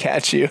was gonna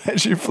catch you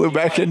as you flew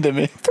back into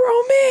me.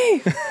 Throw me!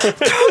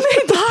 Throw me,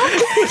 Bob!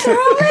 Throw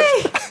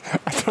me!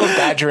 I throw a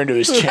badger into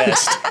his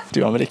chest. Do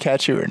you want me to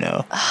catch you or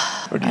no?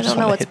 Or do you I just don't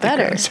know wanna what's hit the ground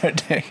better. and start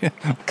taking-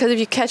 Because if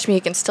you catch me,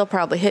 you can still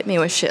probably hit me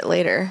with shit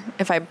later.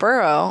 If I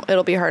burrow,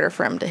 it'll be harder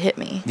for him to hit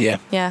me. Yeah.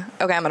 Yeah.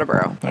 Okay, I'm gonna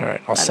burrow. All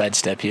right, I'll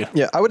sidestep you.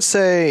 Yeah, I would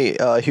say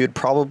he would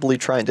probably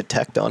try and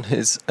detect on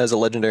his as a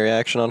legendary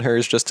action on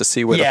hers just to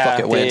see where the fuck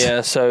it went.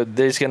 Yeah, so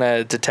he's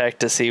gonna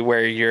detect to see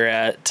where you're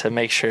at to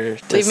make sure.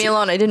 Leave me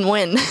alone. I didn't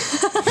win.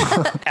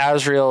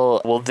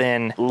 Azriel will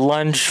then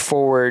lunge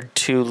forward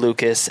to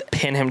Lucas,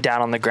 pin him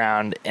down on the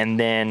ground, and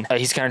then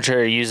he's going to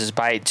try to use his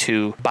bite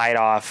to bite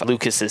off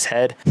Lucas's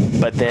head.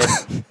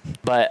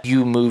 But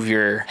you move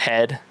your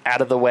head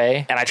out of the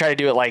way, and I try to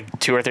do it like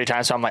 2 or 3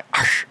 times. So I'm like,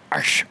 arsh,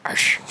 arsh,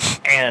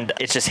 arsh, and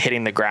it's just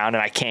hitting the ground,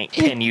 and I can't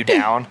pin you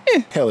down.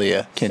 Hell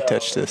yeah, can't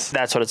touch this.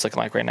 That's what it's looking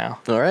like right now.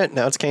 All right,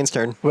 now it's Kane's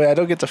turn. Wait, I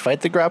don't get to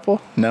fight the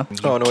grapple? No.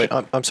 Oh, no, wait.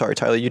 I'm sorry,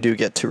 Tyler. You do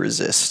get to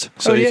resist.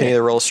 So Oh, you can yeah.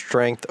 either roll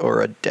strength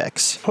or a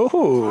dex.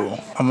 Oh,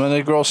 I'm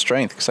gonna roll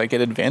strength because I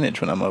get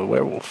advantage when I'm a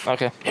werewolf.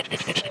 Okay.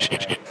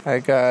 I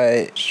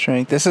got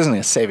strength. This isn't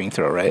a saving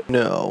throw, right?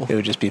 No. It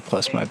would just be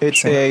plus my.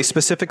 It's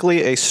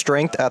specifically a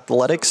strength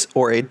athletics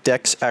or a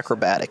dex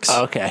acrobatics.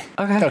 Oh, okay.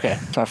 Okay.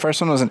 So my first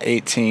one was an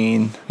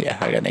 18. Yeah,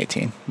 I got an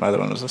 18. My other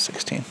one was a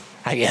 16.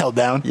 I get held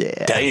down?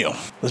 Yeah. Damn.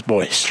 This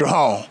boy is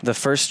strong. The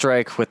first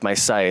strike with my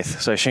scythe,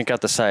 so I shink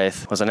out the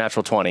scythe, was a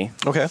natural 20.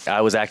 Okay.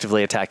 I was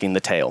actively attacking the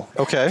tail.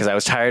 Okay. Because I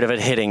was tired of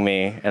it hitting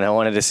me, and I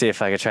wanted to see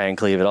if I could try and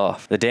cleave it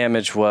off. The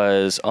damage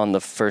was, on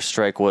the first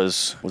strike,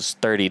 was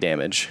 30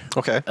 damage.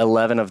 Okay.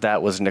 11 of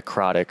that was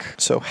necrotic.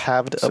 So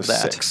halved So of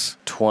that. 6.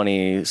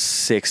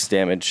 26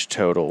 damage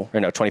total. Or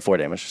no, 24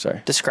 damage,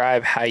 sorry.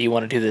 Describe how you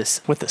want to do this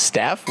With the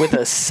staff? with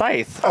a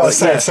scythe. Oh,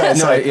 sorry. No,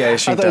 sorry. yeah, I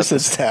she thought it does.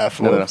 said staff.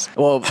 No. Whoops.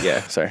 Well,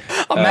 yeah, sorry.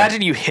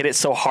 Imagine you hit it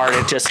so hard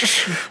it just.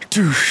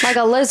 Like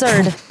a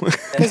lizard.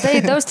 Because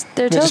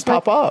their toes just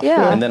pop off.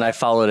 Yeah. And then I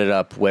followed it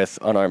up with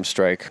unarmed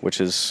strike, which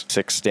is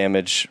 6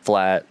 damage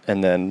flat,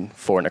 and then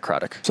 4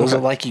 necrotic. So is it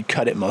like you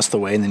cut it most of the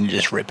way and then you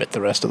just rip it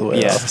the rest of the way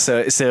Yeah, off? so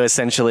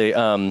essentially,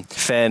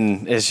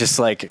 Fen is just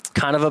like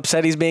kind of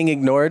upset he's being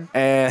ignored,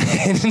 and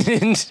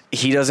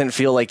he doesn't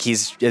feel like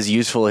he's as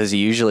useful as he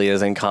usually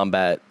is in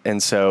combat,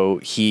 and so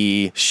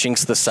he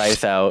shinks the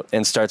scythe out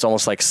and starts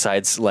almost like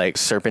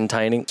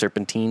serpentine,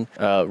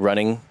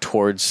 running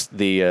towards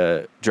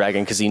the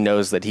dragon because he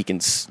knows that he can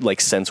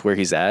sense where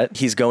he's at.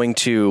 He's going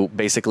to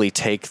basically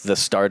take the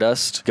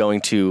stardust,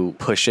 going to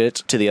push it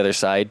to the other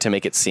side to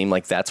make it seem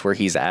like that's where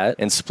he's at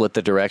and split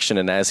the direction.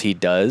 And as he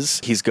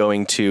does, he's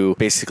going to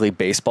basically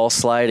baseball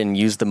slide and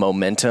use the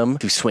momentum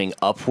to swing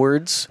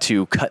upwards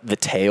to cut the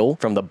tail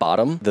from the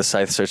bottom. The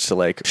scythe starts to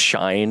like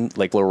shine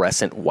like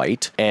fluorescent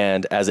white.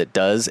 And as it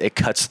does, it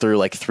cuts through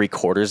like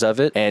 3/4 of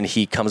it. And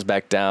he comes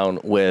back down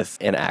with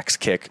an axe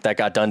kick that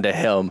got done to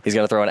him. He's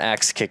going to throw an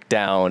axe kick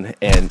down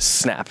and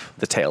snap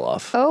the tail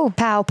off. Oh,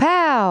 pow,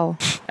 pow.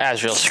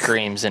 Azriel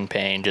screams in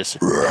pain, just.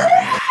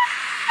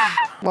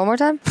 One more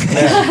time.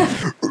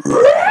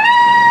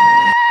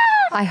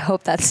 I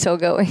hope that's still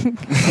going.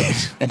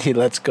 And he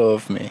lets go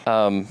of me.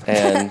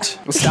 And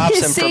Stops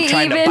him from See,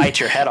 trying to even- bite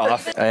your head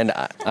off. and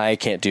I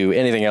can't do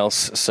anything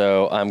else,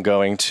 so I'm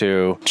going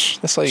to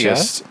That's all you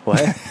just what?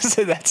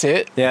 So that's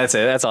it? Yeah, that's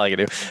it. That's all I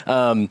can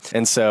do.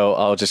 And so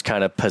I'll just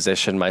kind of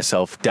position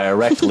myself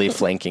directly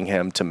flanking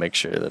him to make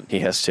sure that he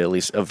has to at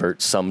least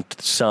avert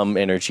some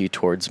energy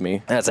towards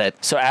me. That's it.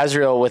 So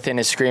Azrael, within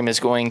his scream, is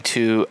going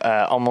to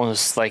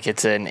almost like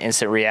it's an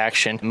instant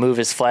reaction, move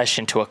his flesh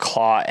into a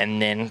claw,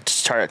 and then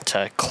start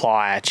to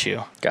claw at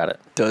you. Got it.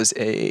 Does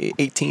a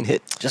 18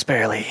 hit? Just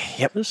barely.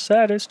 Yep. The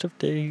saddest of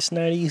days,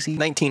 not easy.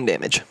 19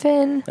 damage.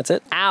 Finn. That's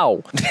it.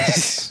 Ow.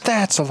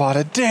 That's a lot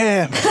of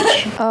damage.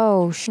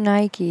 Oh,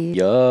 shnikey.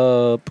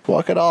 Yup.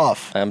 Walk it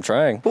off. I'm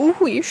trying. Ooh,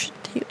 you should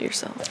heal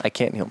yourself. I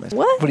can't heal myself.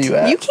 What? What are you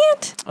at? You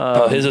can't?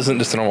 Oh, his isn't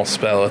just a normal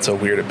spell. It's a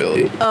weird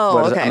ability. Oh,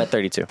 What is it? okay. I'm at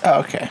 32. Oh,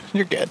 okay.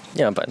 You're good.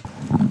 Yeah, I'm fine.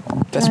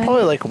 That's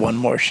probably like one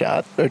more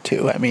shot or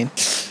two. I mean,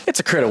 It's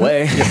a crit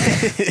away.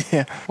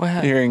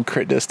 you're in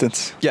crit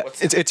distance. Yeah,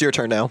 it's your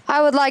turn now.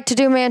 I would like to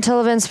do Mantle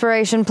of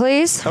Inspiration,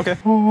 please. Okay.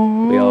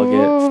 We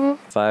all get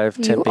 5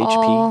 temp You HP.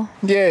 all-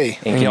 Yay.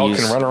 And y'all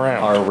use can run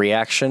around. our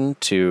reaction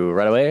to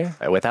run away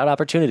without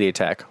opportunity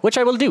attack, which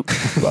I will do.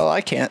 Well,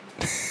 I can't.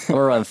 I'm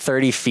gonna run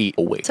 30 feet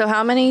away. So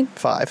how many?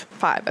 5.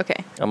 5.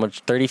 Okay. I'm gonna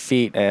 30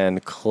 feet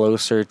and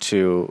closer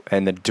to,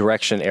 and the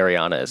direction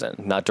Ariana is in.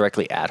 Not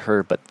directly at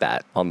her, but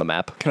that on the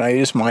map. Can I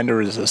use mine to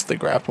resist the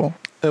grapple?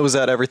 Was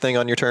that everything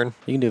on your turn?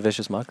 You can do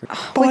Vicious Mockery.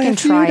 We can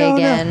if you try don't know.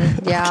 again.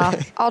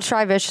 Yeah. I'll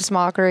try Vicious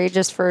Mockery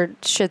just for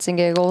shits and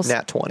giggles.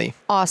 Nat 20.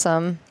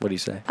 Awesome. What do you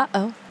say?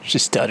 Uh-oh. She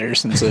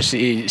stutters, and so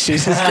she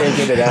just can't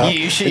get it out.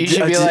 You should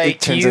be like,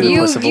 turns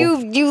you,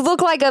 into- You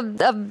look like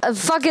a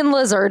fucking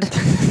lizard.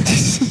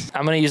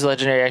 I'm going to use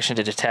legendary action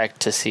to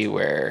detect to see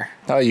where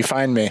Oh, you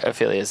find me.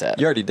 Ophelia's at.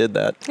 You already did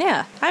that.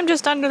 Yeah, I'm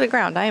just under the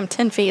ground. I am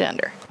 10 feet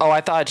under. Oh, I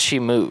thought she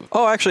moved.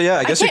 Oh, actually, yeah.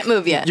 I guess can't you,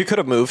 move yet. You could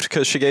have moved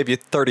because she gave you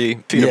 30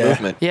 feet Yeah. of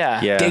movement.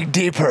 Yeah. Yeah. Dig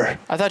deeper.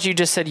 I thought you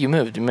just said you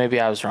moved. Maybe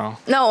I was wrong.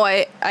 No,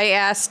 I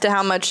asked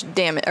how much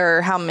damage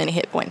or how many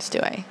hit points do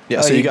I? Yeah,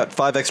 Oh, so you you- got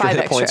 5 extra 5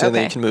 hit extra, points, and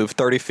then you okay. can move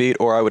 30 feet,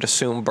 or I would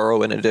assume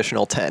burrow an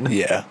additional 10.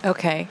 Yeah.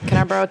 Okay, can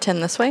I borrow 10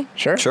 this way?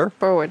 Sure. Sure.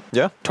 Forward.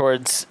 Yeah.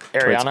 Towards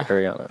Towards Ariana.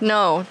 Ariana.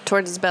 No,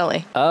 towards his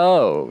belly.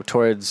 Oh,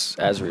 towards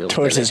Azrael.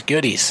 Towards his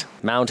goodies.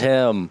 Mount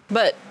him.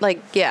 But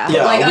like, yeah,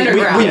 Yeah, like we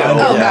underground. know,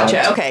 oh, yeah.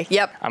 gotcha. Okay,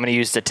 yep. I'm going to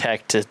use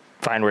detect to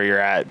find where you're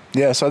at.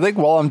 Yeah, so I think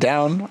while I'm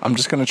down, I'm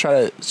just going to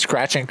try to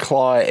scratch and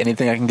claw at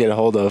anything I can get a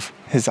hold of.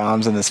 His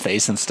arms and his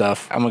face and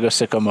stuff. I'm going to go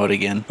sicko mode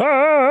again.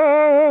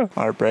 All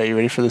right, Brett, you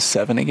ready for the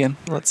 7 again?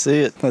 Let's see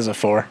it. That's a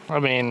 4. I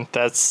mean,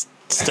 that's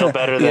still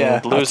better than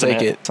Yeah, losing I'll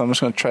take it. So I'm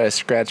just going to try to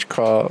scratch,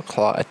 claw,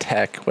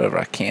 attack, whatever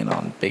I can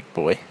on big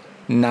boy.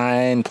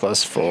 9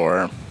 plus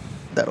 4.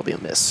 That'll be a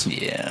miss.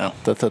 Yeah.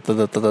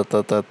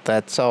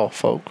 That's all,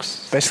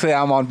 folks. Basically,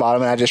 I'm on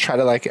bottom, and I just try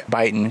to, like,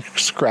 bite and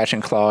scratch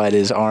and claw at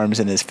his arms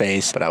and his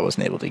face, but I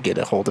wasn't able to get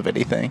a hold of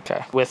anything.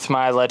 Okay. With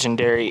my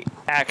legendary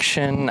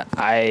action,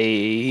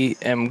 I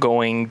am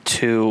going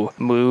to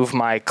move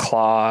my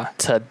claw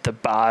to the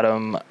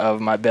bottom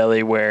of my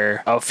belly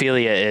where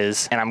Ophelia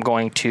is, and I'm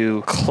going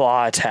to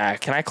claw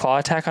attack. Can I claw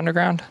attack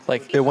underground?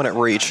 Like, It wouldn't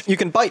reach. You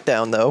can bite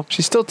down, though.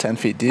 She's still 10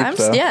 feet deep,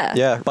 though. Yeah.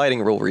 Yeah,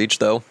 biting will reach,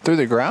 though. Through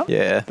the ground?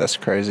 Yeah. That's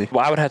crazy.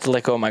 well, I would have to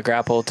let go of my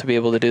grapple to be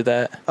able to do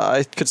that.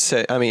 I could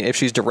say, I mean, if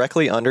she's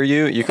directly under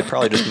you, you could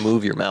probably just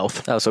move your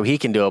mouth. Oh, so he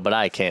can do it, but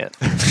I can't.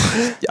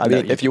 I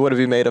mean, if you want to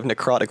be made of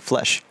necrotic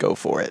flesh, go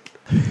for it.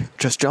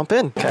 Just jump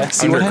in.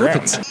 See what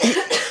Underground. happens.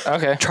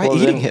 Okay. Try eating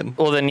then, him.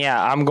 Well, then,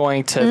 yeah, I'm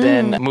going to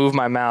then move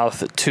my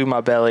mouth to my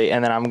belly,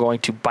 and then I'm going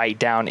to bite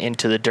down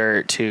into the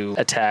dirt to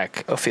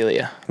attack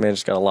Ophelia. Man,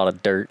 just got a lot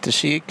of dirt. Does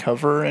she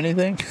cover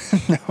anything?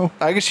 No.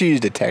 I guess she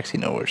used a text.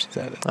 You know where she's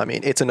at. I mean,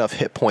 it's enough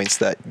hit points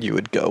that you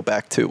would go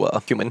back to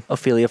human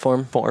Ophelia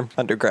form.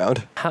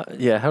 underground. How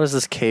does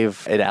this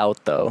cave it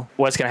out, though?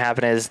 What's going to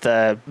happen is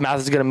the mouth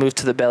is going to move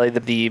to the belly.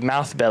 The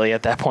mouth belly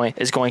at that point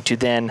is going to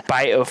then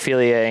bite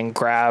Ophelia and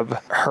grab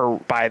her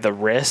by the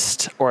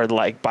wrist or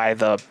like by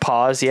the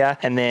paws, yeah.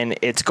 And then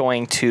it's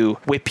going to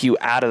whip you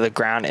out of the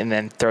ground and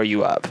then throw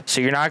you up.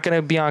 So you're not going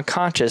to be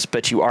unconscious,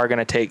 but you are going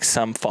to take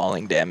some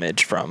falling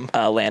damage from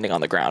landing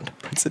on the ground.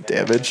 It's a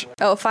damage.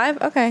 Oh,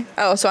 5? Okay.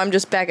 Oh, so I'm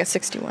just back at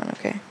 61.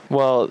 Okay.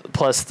 Well,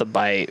 plus the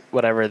bite,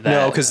 whatever that.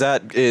 No, because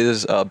that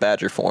is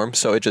badger form,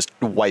 so it just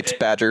wipes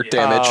badger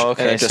damage,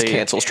 okay, and it just so you-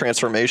 cancels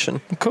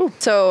transformation. Cool.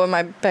 So am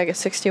I back at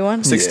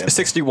 61?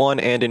 61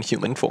 and in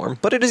human form.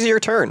 But it is your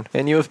turn,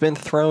 and you have been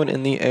thrown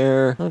in the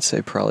air, let's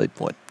say probably,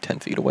 10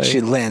 feet away? She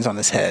lands on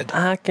his head.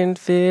 I can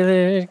feel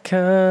it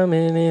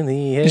coming in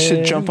the air. You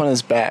should jump on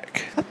his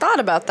back. I thought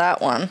about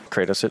that one.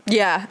 Kratos it.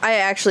 Yeah, I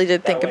actually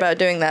did think about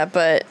doing that,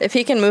 but if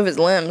he can move his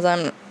limbs,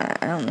 I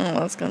don't know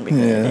what's gonna be.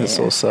 Yeah, that's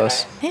a little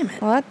sus. Damn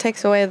it. Well, that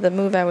takes away the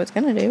move I was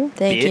gonna do.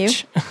 Thank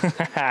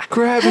Bitch.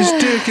 Grab his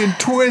dick and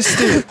twist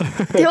it.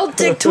 you. The old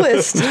dick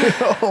twist.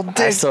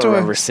 I still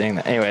remember seeing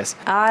that. Anyways,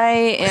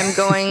 I am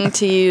going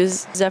to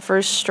use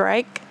Zephyr's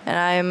Strike, and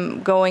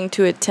I'm going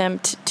to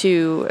attempt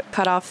to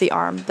cut off the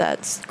arm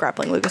that's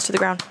grappling Lucas to the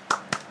ground.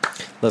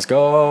 Let's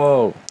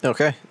go.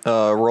 Okay.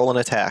 Roll an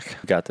attack.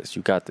 You got this.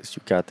 You got this.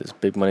 You got this.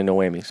 Big money, no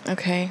whammies.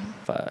 Okay.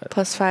 5.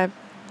 Plus 5,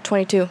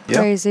 22. Yeah.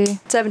 Crazy.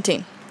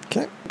 17.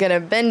 Okay. Gonna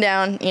bend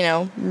down,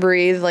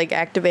 breathe, like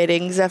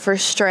activating Zephyr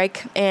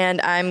Strike, and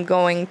I'm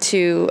going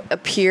to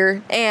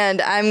appear,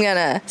 and I'm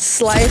gonna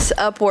slice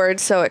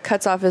upward so it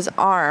cuts off his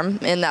arm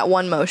in that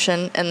one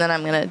motion, and then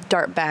I'm gonna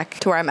dart back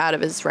to where I'm out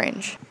of his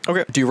range.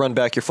 Okay. Do you run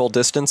back your full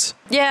distance?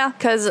 Yeah,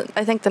 because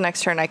I think the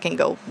next turn I can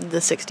go the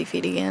 60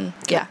 feet again.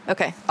 Yeah,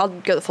 okay. I'll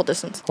go the full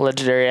distance.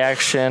 Legendary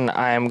action.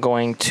 I am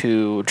going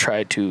to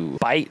try to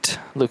bite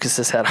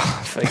Lucas's head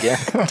off again.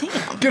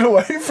 Get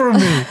away from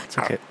me. It's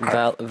okay.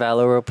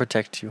 Valor will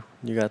protect you.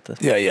 You got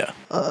this. Yeah.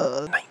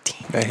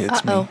 19. That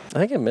hits me. Uh-oh. I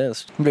think it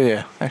missed. But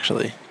yeah,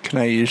 actually, can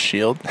I use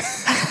shield?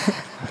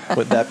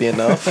 Would that be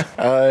enough?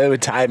 It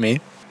would tie me.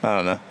 I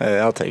don't know.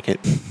 I'll take it.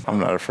 I'm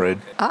not afraid.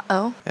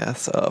 Uh-oh. Yeah,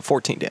 it's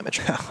 14 damage.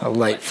 A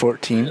light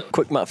 14.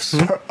 Quick muffs.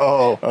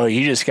 Oh,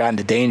 you just got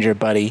into danger,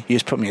 buddy. You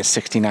just put me at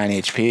 69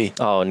 HP.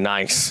 Oh,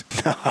 nice.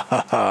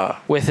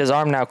 With his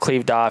arm now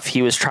cleaved off,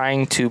 he was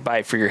trying to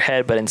bite for your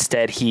head, but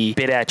instead he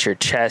bit at your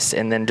chest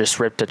and then just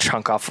ripped a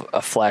chunk of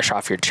flesh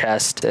off your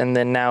chest. And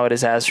then now it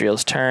is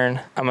Azriel's turn.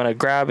 I'm going to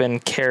grab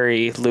and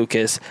carry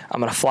Lucas. I'm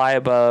going to fly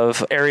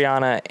above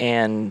Ariana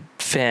and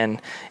Finn,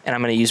 and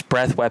I'm going to use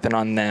breath weapon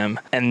on them,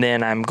 and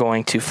then I'm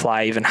going to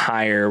fly even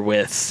higher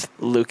with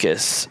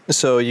Lucas.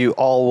 So you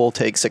all will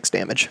take 6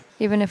 damage.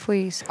 Even if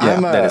we...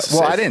 that is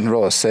well, I safe. didn't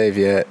roll a save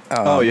yet.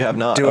 You have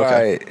not? Do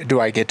Okay. do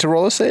I get to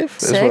roll a save?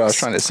 Is what I was 6?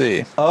 trying to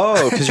see.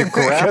 Oh, because you're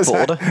 'Cause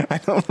grappled. I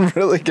don't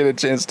really get a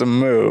chance to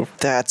move.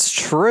 That's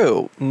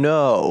true.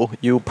 No,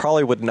 you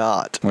probably would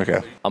not.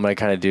 Okay. I'm going to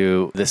kind of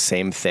do the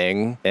same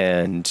thing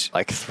and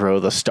like throw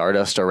the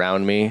stardust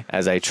around me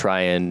as I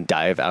try and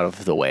dive out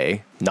of the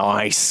way.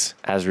 Nice.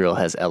 Azriel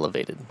has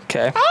elevated.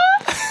 Okay.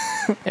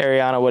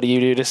 Ariana, what do you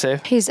do to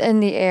save? He's in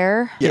the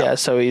air. Yeah,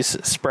 so he's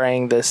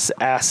spraying this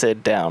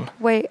acid down.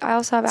 Wait, I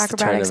also have It's the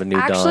turn acrobatics. of a new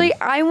Actually, dawn.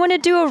 I want to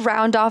do a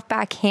round off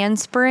back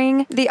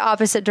handspring the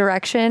opposite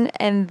direction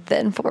and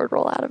then forward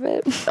roll out of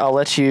it. I'll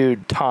let you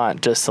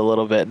taunt just a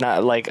little bit.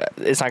 Not like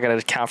it's not going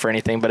to count for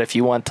anything, but if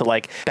you want to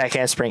like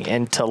backhand spring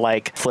into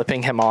like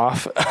flipping him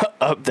off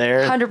up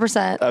there.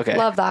 100%. Okay.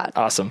 Love that.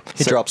 Awesome.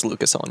 He drops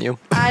Lucas on you.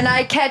 And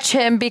I catch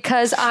him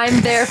because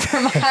I'm there for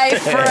my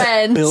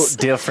friends. Built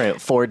different.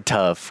 Ford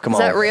tough. Come Is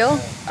on. that real?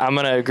 I'm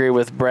going to agree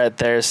with Brett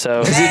there.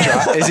 So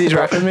Is he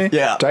dropping me?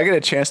 Yeah. Do I get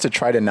a chance to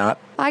try to not?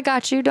 I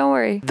got you. Don't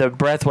worry. the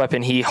breath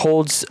weapon, he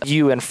holds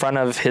you in front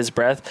of his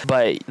breath,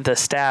 but the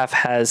staff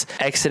has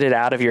exited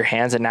out of your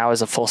hands and now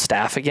is a full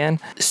staff again.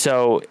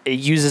 So it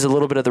uses a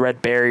little bit of the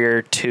red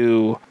barrier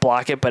to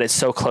block it, but it's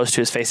so close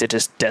to his face it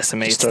just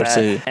decimates Starts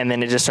that, to- and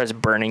then it just starts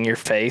burning your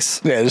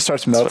face. Yeah, it just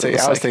starts what it melting.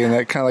 looks I was like. thinking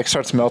that kind of like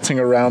starts melting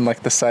around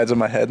like the sides of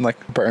my head and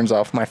like burns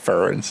off my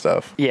fur and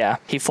stuff. Yeah,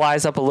 he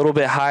flies up a little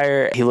bit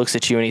higher. He looks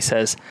at you and he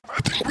says, I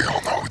think we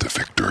all know who the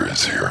victor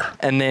is here.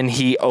 and then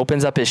he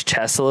opens up his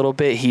chest a little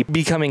bit. He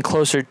becoming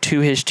closer to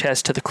his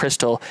chest to the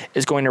crystal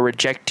is going to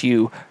reject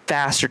you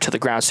faster to the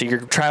ground. So you're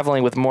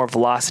traveling with more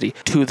velocity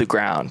to the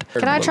ground.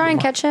 Can I try and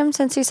catch him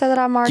since he said that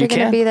I'm already You going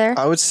to can. be there?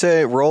 I would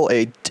say roll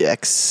a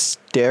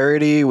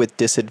dexterity with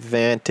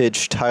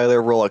disadvantage.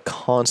 Tyler, roll a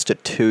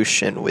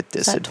constitution with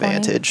that 20?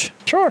 disadvantage.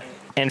 Sure.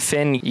 And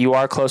Finn, you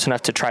are close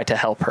enough to try to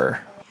help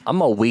her. I'm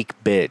a weak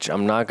bitch.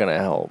 I'm not going to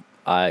help.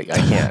 I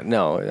can't.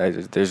 No,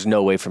 there's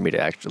no way for me to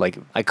actually, like,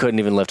 I couldn't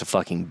even lift a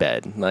fucking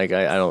bed. Like,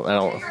 I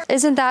don't.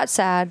 Isn't that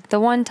sad? The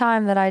one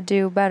time that I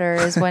do better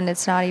is when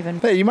it's not even.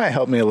 Hey, you might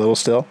help me a little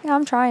still. Yeah,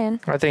 I'm trying.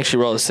 I think she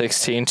rolled a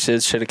 16.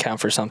 Should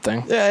account for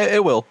something. Yeah,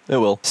 it will. It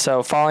will.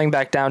 So falling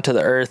back down to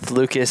the earth,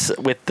 Lucas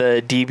with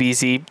the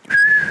DBZ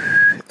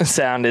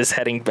sound is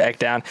heading back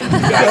down.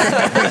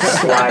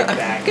 Slide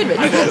back.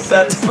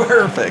 That's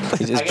perfect.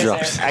 He just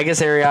drops. I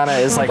guess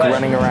Ariana is like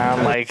running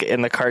around like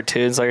in the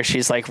cartoons, like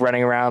she's like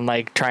running around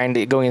like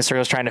going in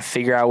circles trying to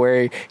figure out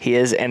where he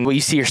is, and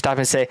you see her stop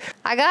and say,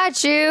 I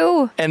got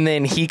you. and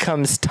then he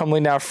comes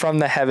tumbling down from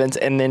the heavens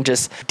and then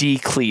just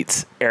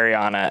decleats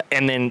Ariana,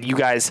 and then you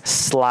guys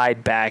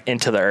slide back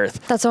into the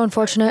earth. That's so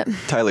unfortunate.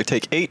 Tyler,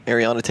 take 8.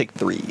 Ariana, take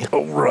 3.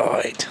 All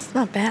right. It's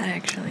not bad,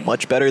 actually.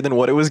 Much better than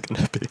what it was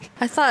going to be.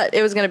 I thought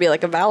it was going to be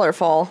like a Valor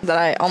fall that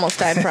I almost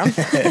died from.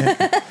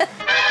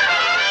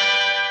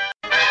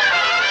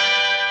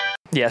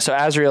 Yeah, so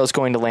Azriel is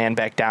going to land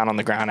back down on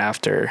the ground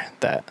after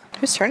that.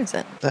 Whose turn is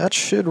it? That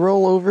should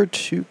roll over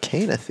to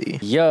Kanathy.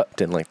 Yup.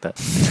 Didn't like that.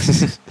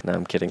 No,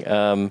 I'm kidding.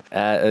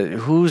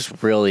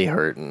 Who's really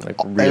hurting? Like,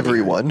 really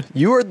Everyone.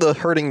 You are the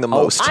hurting the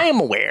hurting? most. I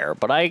am aware,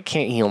 but I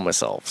can't heal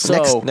myself.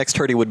 So Next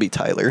hurty would be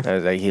Tyler.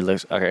 he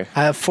looks okay.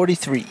 I have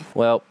 43.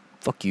 Well,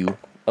 fuck you.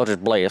 I'll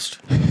just blast.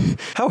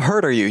 How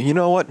hurt are you? You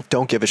know what?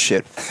 Don't give a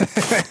shit.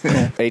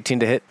 18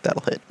 to hit.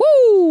 That'll hit.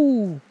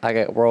 Woo! I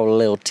got roll a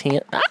little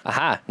 10.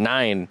 Aha!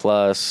 9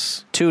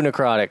 plus 2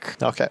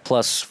 necrotic. Okay.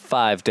 Plus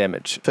 5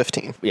 damage.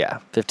 15. Yeah,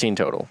 15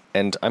 total.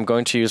 And I'm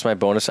going to use my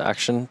bonus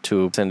action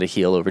to send a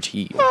heal over to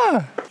you.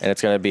 And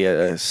it's going to be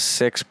a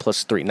 6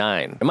 + 3,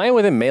 9. Am I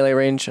within melee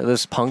range of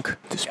this punk?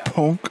 This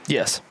punk.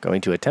 Yes.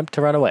 Going to attempt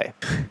to run away.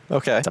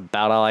 Okay. That's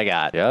about all I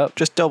got. Yep.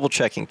 Just double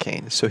checking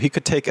Kane. So he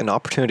could take an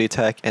opportunity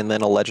attack and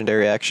then a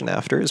legendary action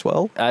after as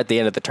well? At the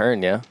end of the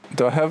turn, yeah.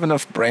 Do I have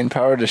enough brain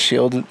power to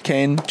shield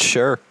Kane?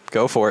 Sure.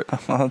 Go for it.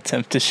 I'll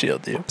attempt to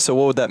shield you. So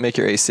what would that make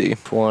your AC?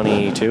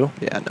 22.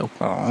 Yeah, no.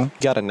 Aw. You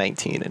got a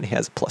 19 and he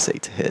has a +8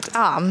 to hit.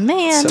 Aw,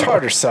 man. So-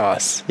 Tartar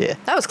sauce. Yeah.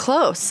 That was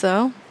close,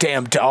 though.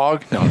 Damn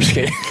dog. No, I'm just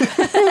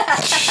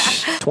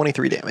kidding.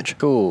 23 damage.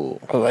 Cool.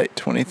 A light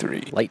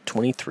 23. Light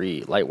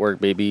 23. Light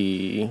work,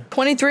 baby.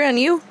 23 on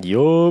you?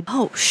 Yup.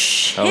 Oh,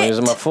 shit. I'm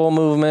using my full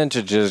movement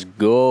to just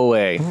go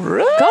away.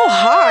 Go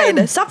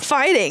hide. Stop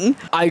fighting.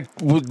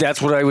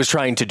 That's what I was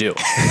trying to do.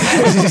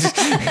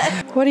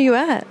 What are you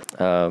at?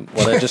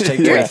 Well, I just take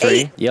You're 23.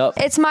 8. Yep.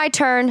 It's my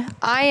turn.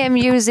 I am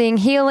using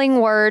healing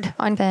word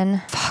on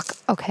Ben. Fuck.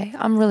 Okay,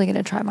 I'm really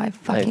gonna try my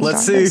fucking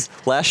Let's darndest. see.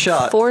 Last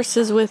shot. Force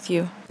is with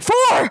you.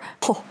 4.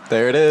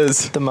 There it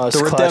is. The most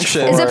The clutch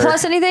redemption. Is it for-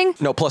 plus anything?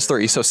 No,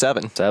 +3, so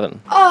 7. 7.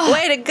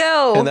 Way to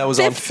go. And that was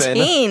on Finn.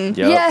 15. Yep.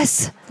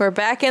 Yes. We're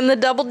back in the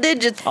double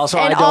digits. Also,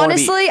 And I don't want to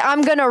be... honestly,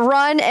 I'm gonna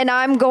run and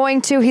I'm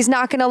going to. He's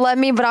not gonna let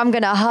me, but I'm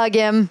gonna hug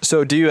him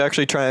So do you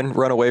actually try and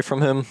run away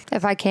from him?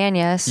 if I can.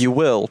 Yes. You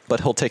will,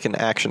 but he'll take an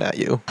action at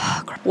you.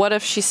 What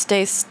if she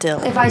stays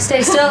still? If I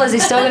stay still, is he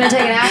still gonna take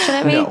an action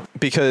at me? No,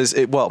 because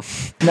Not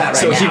right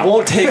so he now.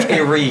 won't take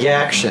a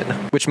reaction,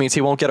 which means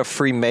he won't get a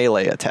free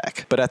melee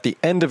attack. But at the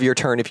end of your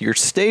turn, if you're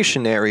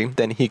stationary,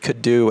 then he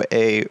could do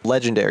a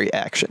legendary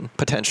action,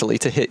 potentially,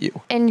 to hit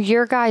you. In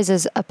your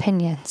guys'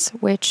 opinions,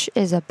 which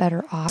is a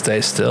better option?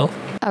 Stay still.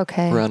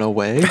 Okay. Run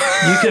away.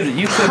 You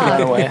could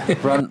run away.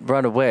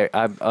 Run away.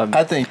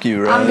 I think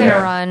you I'm right.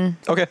 gonna run.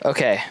 Okay.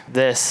 Okay,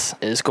 this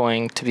is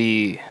going to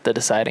be the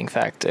deciding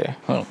factor.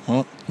 Oh,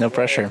 well, no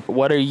pressure.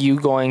 What are you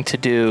going to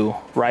do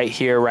right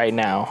here, right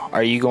now?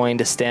 Are you going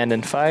to stand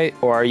and fight,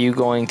 or are you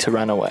going to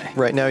run away?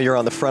 Right now, you're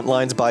on the front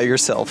lines by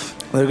yourself.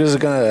 Lucas is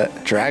gonna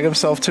drag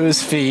himself to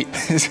his feet.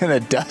 He's gonna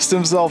dust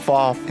himself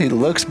off. He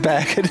looks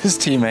back at his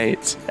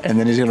teammates, and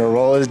then he's gonna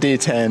roll his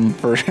D10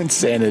 for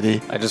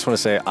insanity. I just want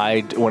to say,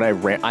 when I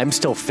ran, I'm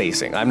still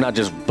facing. I'm not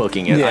just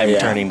booking it. Yeah, I'm yeah.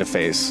 turning to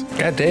face.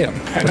 God damn.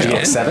 Did you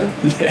get 7?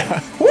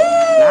 Yeah.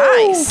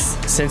 Nice.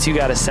 Since you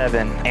got a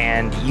 7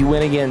 and you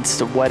went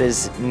against what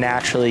is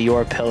naturally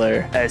your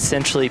pillar,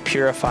 essentially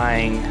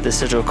purifying the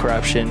sigil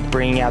corruption,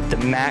 bringing out the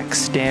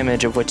max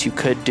damage of what you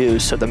could do,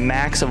 so the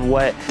max of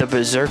what the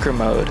berserker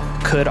mode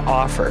could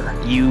offer,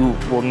 you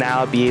will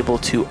now be able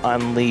to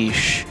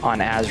unleash on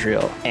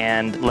Azrael.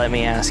 And let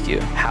me ask you,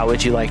 how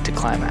would you like to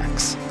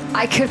climax?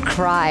 I could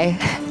cry.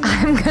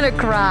 I'm gonna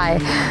cry.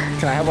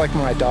 Can I have like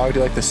my dog do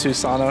like the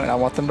Susanoo, and I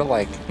want them to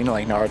like, you know,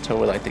 like Naruto,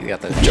 where like they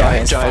got the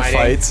Giant fighting.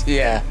 fights.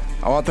 Yeah.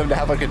 I want them to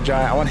have like a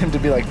giant. I want him to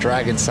be like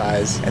dragon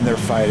size, and they're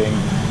fighting,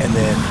 and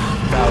then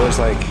Valor's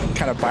like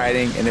kind of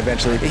biting, and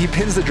eventually he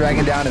pins the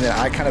dragon down, and then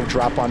I kind of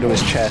drop onto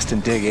his chest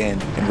and dig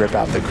in and rip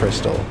out the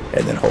crystal,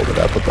 and then hold it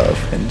up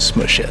above and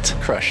smush it,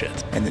 crush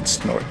it, and then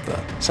snort the.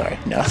 Sorry,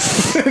 no.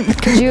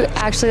 Could you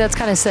actually? That's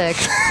kind of sick.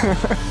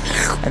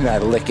 And then I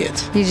lick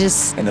it You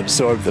just and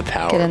absorb the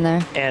power. get in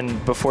there.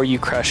 And before you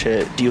crush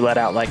it, do you let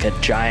out like a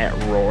giant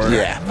roar?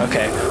 Yeah.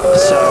 Okay.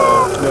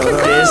 So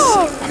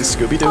this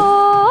Scooby-Doo.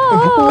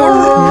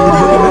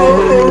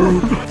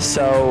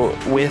 So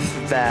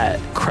with that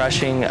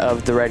crushing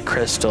of the red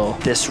crystal,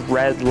 this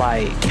red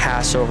light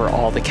casts over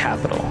all the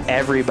capital.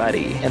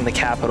 Everybody in the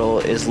capital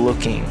is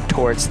looking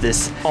towards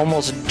this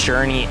almost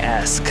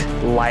journey-esque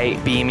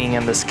light beaming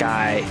in the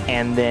sky,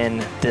 and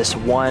then this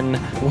one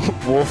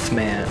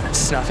wolfman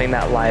snuffing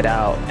that light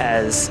out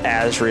as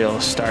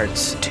Azrael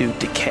starts to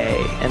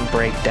decay and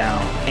break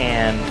down.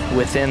 And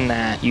within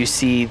that, you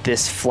see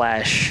this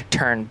flesh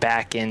turn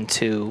back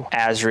into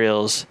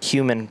Azrael's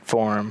human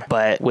form,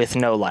 but with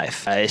no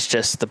life. It's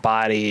just the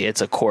body, it's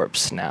a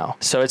corpse now.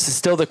 So it's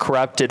still the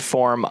corrupted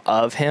form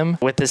of him.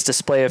 With this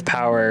display of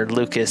power,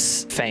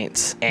 Lucas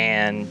faints,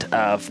 and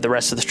the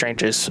rest of the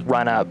strangers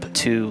run up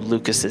to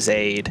Lucas's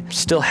aid,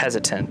 still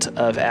hesitant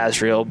of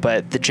Azrael,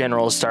 but the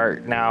generals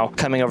start now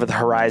coming over the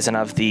horizon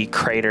of the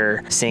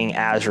crater, seeing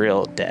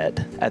Azrael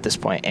dead at this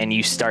point, and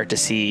you start to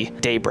see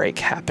daybreak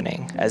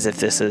happening, as if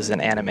this is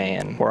an anime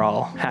and we're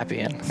all happy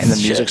and And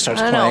the music starts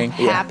I don't know. playing.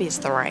 Happy is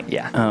the right.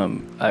 Yeah.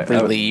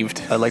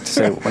 Relieved. I'd like to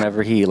say,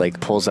 whenever he like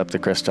pulls up the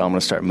crystal, I'm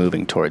gonna start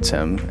moving towards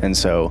him, and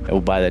so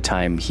by the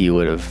time he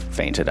would have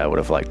fainted, I would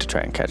have liked to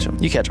try and catch him.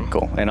 You catch him.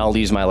 Cool. And I'll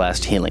use my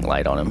last healing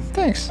light on him.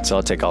 Thanks. So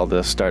I'll take all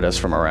the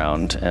stardust from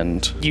around,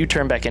 and You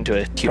turn back into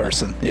a human.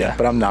 Person. Yeah.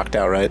 But I'm knocked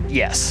out, right?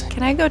 Yes.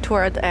 Can I go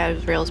toward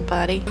Azrael's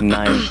body?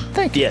 9.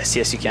 Yes,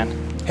 you can.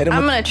 Hit him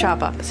I'm with, gonna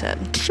chop off his head.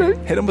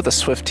 hit him with a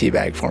swift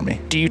teabag for me.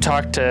 Do you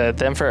talk to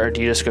them or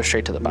do you just go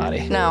straight to the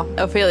body? No,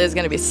 Ophelia's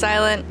gonna be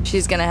silent.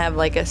 She's gonna have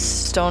like a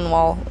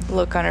stonewall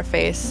look on her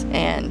face,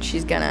 and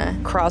she's gonna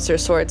cross her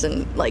swords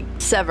and like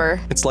sever.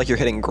 It's like you're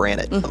hitting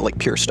granite, like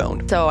pure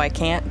stone. So I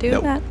can't do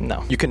Nope. that.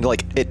 No. You can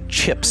like it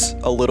chips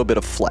a little bit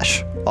of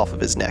flesh off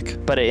of his neck.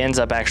 But it ends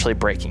up actually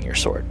breaking your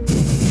sword.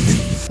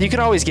 You can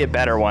always get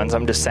better ones.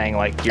 I'm just saying,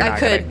 like, you're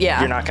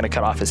yeah. not gonna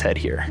cut off his head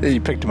here. You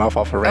picked him off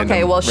a random.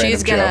 Okay, well, random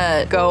she's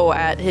gonna go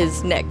at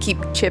his neck, keep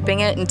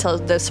chipping it until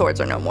the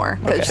swords are no more,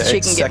 because Okay. she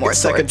can get more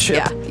Second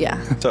swords. chip. Yeah.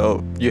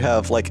 So you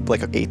have like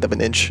an eighth of an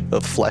inch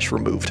of flesh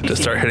removed.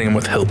 Just start hitting him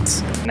with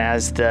hilts. And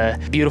as the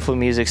beautiful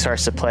music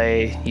starts to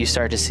play, you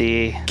start to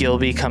see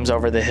Gilby comes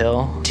over the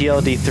hill.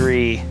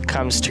 GLD3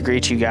 comes to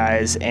greet you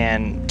guys,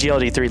 and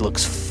GLD3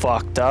 looks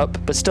fucked up,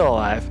 but still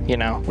alive, you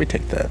know. We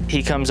take that.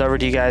 He comes over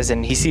to you guys,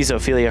 and he sees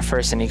Ophelia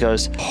first, and he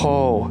goes,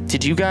 "Oh,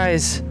 did you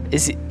guys?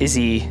 Is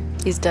he?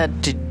 He's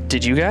dead.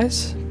 Did you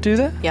guys do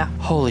that? Yeah.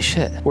 Holy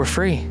shit, we're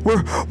free.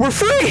 We're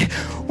free.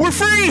 We're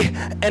free."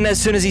 And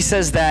as soon as he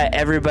says that,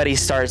 everybody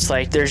starts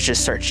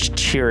starts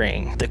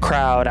cheering. The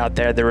crowd out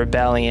there, the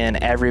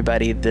rebellion,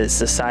 everybody, the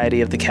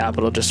society of the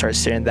capital just starts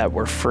saying that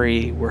we're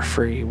free. We're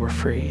free. We're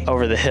free.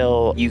 Over the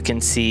hill, you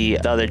can see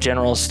the other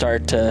generals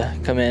start to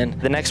come in.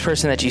 The next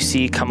person that you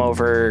see come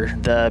over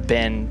the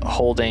bend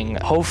holding,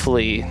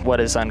 hopefully what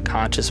is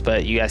unconscious,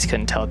 but you guys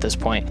couldn't tell at this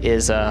point,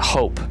 is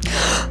Hope.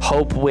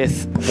 Hope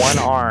with one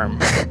arm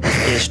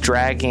is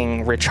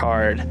dragging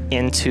Richard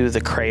into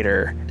the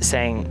crater,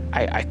 saying,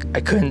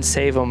 I couldn't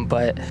save him,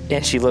 but,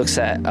 and she looks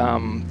at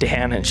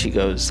Dan and she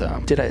goes,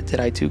 did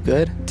I do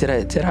good? Did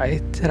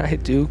I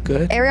do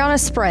good? Ariana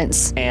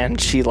sprints.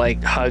 And she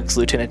like hugs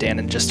Lieutenant Dan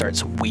and just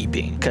starts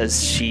weeping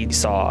because she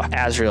saw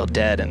Azrael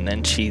dead, and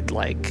then she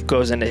like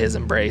goes into his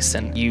embrace,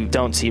 and you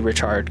don't see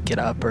Richard get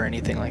up or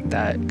anything like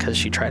that because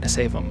she tried to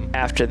save him.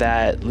 After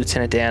that,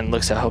 Lieutenant Dan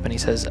looks at Hope and he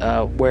says,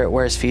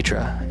 where's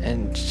Phaedra?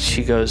 And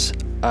she goes,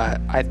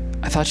 I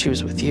thought she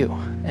was with you.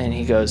 And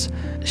he goes,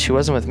 she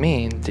wasn't with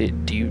me. Do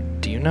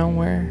you know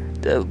where?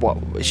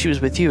 She was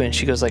with you. And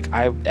she goes, like,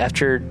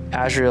 after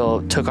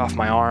Azrael took off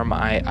my arm,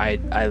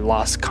 I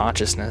lost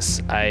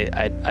consciousness.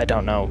 I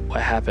don't know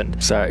what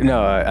happened. Sorry,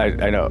 no,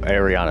 I know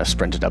Ariana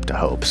sprinted up to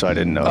Hope, so I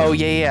didn't know. Oh,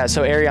 yeah.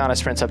 So Ariana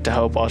sprints up to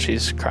Hope while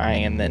she's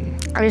crying, and then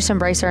I just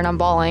embrace her and I'm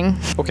bawling.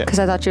 Okay. Because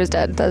I thought she was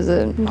dead. That's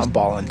it. I'm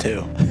balling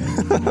too.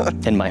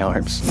 In my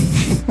arms.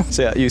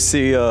 So yeah, you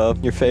see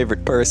your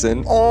favorite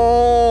person,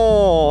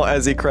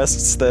 as he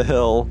crests the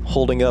hill,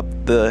 holding up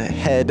the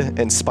head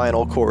and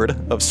spinal cord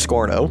of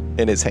Scorno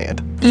in his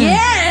hand.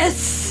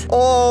 Yes!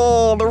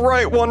 Oh, the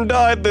right one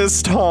died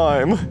this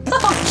time.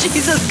 Oh,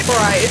 Jesus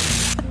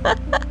Christ.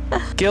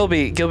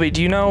 Gilby,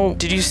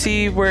 did you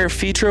see where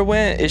Phaedra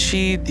went? Is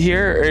she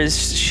here, or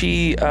is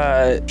she,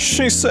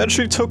 She said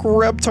she took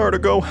Reptar to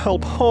go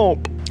help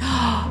Hope.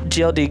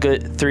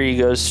 GLD3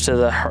 goes to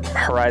the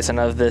horizon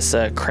of this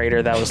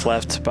crater that was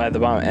left by the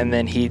bomb, and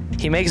then he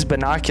makes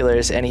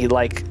binoculars and he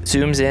like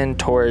zooms in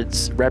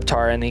towards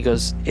Reptar, and he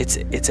goes,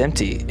 it's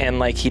empty, and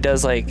like he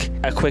does like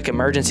a quick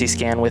emergency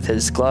scan with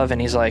his glove, and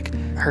he's like,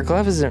 her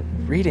glove isn't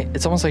reading.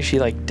 It's almost like she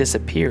like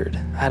disappeared.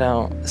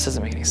 This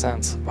doesn't make any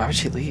sense. Why would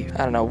she leave? I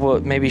don't know. Well,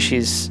 maybe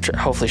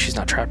hopefully she's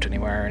not trapped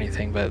anywhere or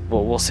anything, but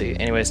we'll see.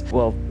 Anyways,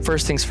 well,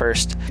 first things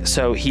first.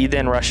 So he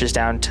then rushes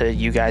down to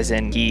you guys,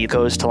 and he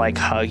goes to like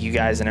hug you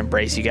guys and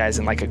embrace you guys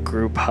in like a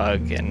group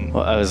hug. And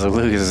Well, I was like,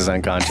 Lucas is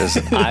unconscious.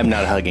 I'm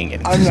not hugging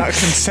it. I'm not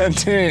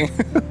consenting.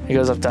 he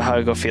goes up to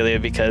hug Ophelia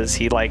because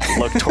he like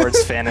looked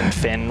towards Finn, and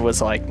Finn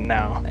was like,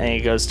 no. And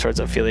he goes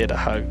towards Ophelia to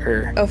hug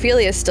her.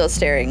 Ophelia's still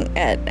staring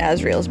at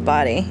Azrael's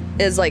body.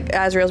 Is like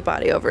Azrael's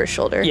body over his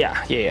shoulder.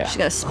 Yeah. She's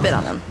gonna spit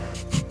on him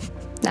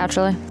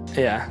Naturally.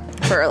 Yeah.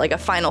 for like a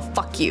final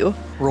fuck you.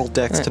 Roll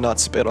dex to not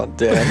spit on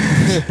Dan.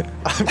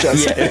 I'm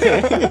just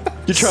kidding.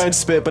 You try and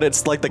spit, but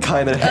it's like the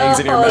kind that hangs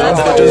in your mouth that's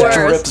and it the just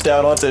worst. drips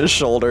down onto his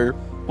shoulder.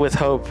 With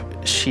Hope,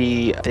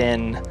 she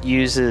then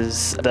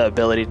uses the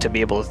ability to be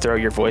able to throw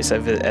your voice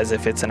as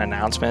if it's an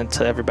announcement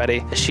to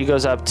everybody. She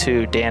goes up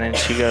to Dan and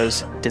she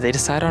goes, did they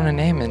decide on a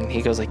name? And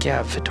he goes like,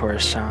 yeah, Fatoris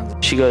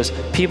Shans. She goes,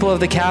 people of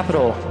the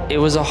capital, it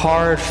was a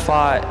hard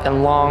fought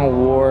and long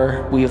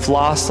war. We've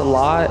lost a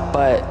lot,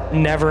 but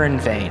never in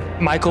vain.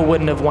 Michael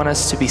wouldn't have wanted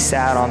us to be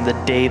sad on the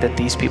day that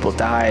these people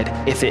died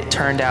if it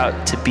turned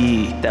out to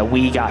be that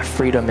we got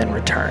freedom in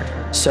return.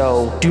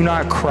 So do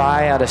not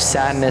cry out of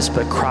sadness,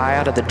 but cry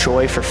out of the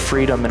joy for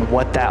freedom and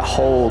what that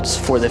holds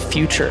for the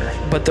future.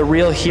 But the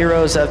real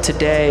heroes of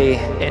today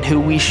and who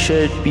we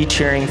should be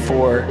cheering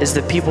for is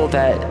the people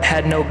that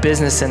had no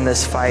business in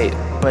this fight,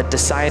 but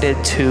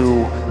decided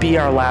to be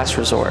our last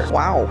resort.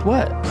 Wow.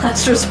 What?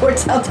 Last resort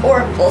sounds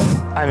horrible.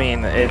 I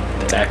mean,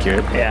 it's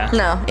accurate. Yeah.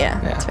 No, yeah,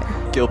 that's fair.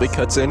 Gilby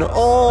cuts in.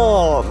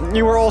 Oh,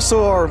 you were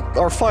also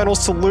our final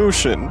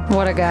solution.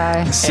 What a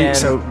guy. See,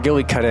 so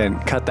Gilly cut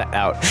that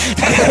out.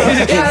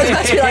 Yeah, I was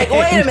about to be like,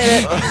 wait a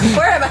minute,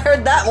 where have I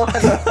heard that one?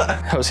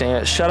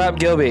 Hosting, shut up,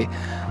 Gilby.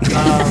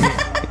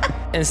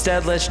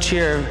 Instead, let's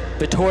cheer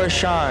Fatoris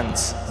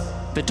Shans.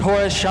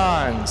 Fatoris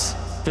Shans.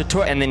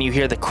 Vitor, and then you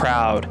hear the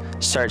crowd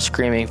start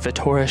screaming,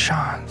 Vitora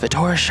Sean,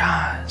 Vitora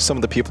Sean. Some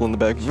of the people in the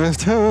back.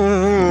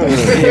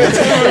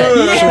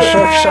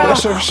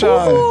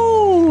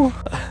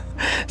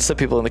 Some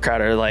people in the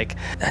crowd are like,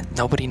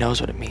 nobody knows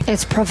what it means.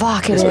 It's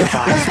provocative.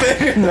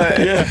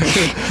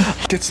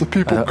 Gets the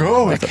people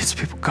going. It gets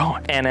people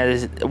going.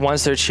 And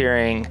once they're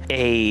cheering,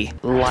 a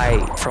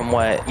light from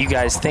what you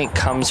guys think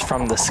comes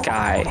from the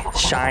sky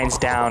shines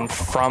down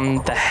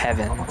from the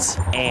heavens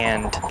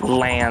and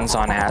lands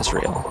on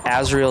Azrael.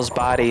 Azrael's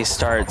body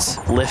starts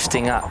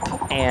lifting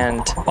up,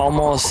 and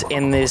almost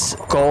in this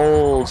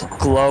gold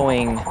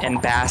glowing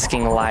and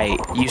basking light,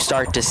 you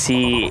start to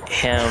see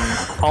him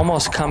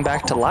almost come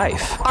back to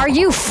life. Are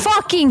you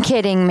fucking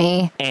kidding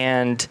me?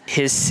 And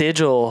his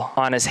sigil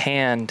on his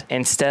hand,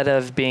 instead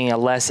of being a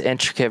less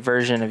intricate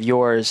version of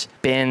yours,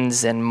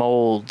 bends and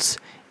molds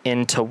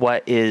into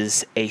what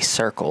is a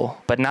circle,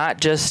 but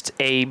not just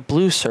a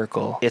blue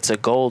circle, it's a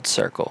gold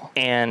circle.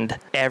 And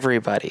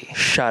everybody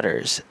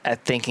shudders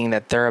at thinking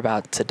that they're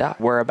about to die.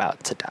 We're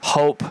about to die.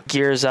 Hope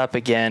gears up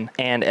again,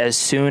 and as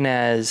soon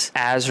as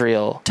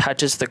Azrael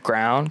touches the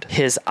ground,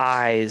 his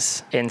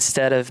eyes,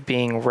 instead of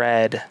being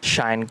red,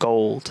 shine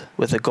gold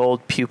with a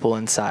gold pupil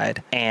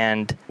inside.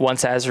 And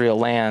once Azrael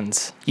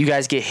lands, you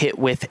guys get hit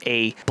with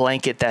a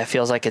blanket that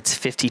feels like it's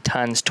 50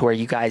 tons to where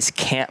you guys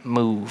can't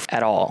move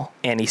at all.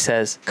 And he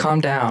says,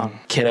 calm down,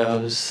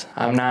 kiddos.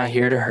 I'm not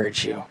here to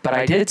hurt you. But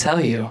I did tell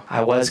you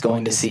I was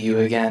going to see you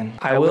again.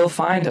 I will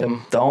find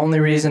him. The only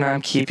reason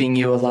I'm keeping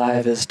you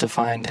alive is to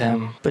find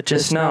him. But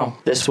just know,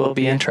 this will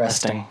be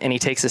interesting. And he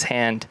takes his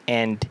hand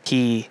and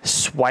he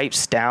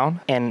swipes down,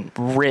 and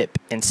rip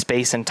in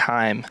space and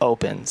time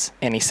opens.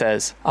 And he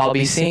says, I'll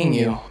be seeing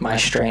you, my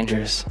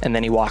strangers. And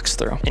then he walks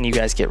through, and you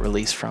guys get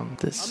released from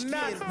this. I'm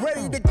not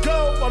ready to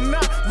go. I'm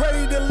not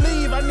ready to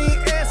leave. I need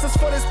answers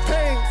for this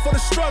pain, for the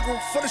struggle,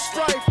 for the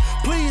strife.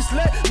 Please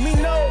let me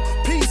know.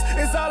 Peace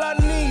is all I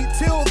need.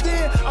 Till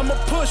then, I'ma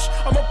push,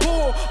 I'ma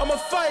pull, I'ma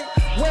fight.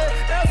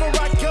 Wherever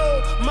I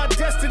go, my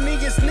destiny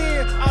is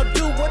near. I'll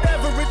do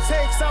whatever it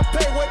takes. I'll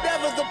pay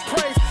whatever the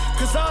price.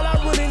 Cause all I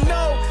really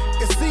know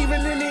is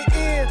even in the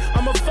end,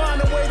 I'ma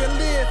find a way to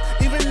live,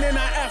 even in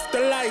our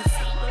afterlife.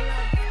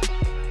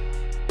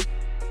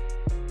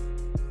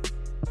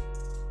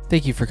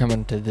 Thank you for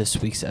coming to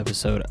this week's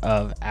episode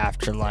of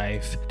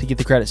Afterlife. To get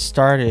the credits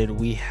started,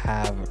 we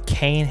have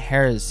Kane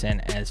Harrison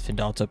as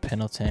Findalta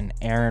Pendleton,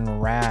 Aaron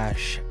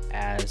Rash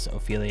as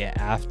Ophelia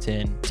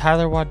Afton,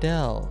 Tyler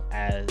Waddell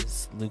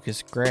as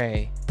Lucas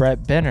Gray,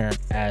 Brett Benner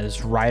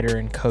as writer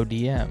and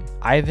co-DM,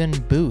 Ivan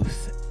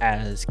Booth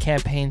as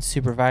campaign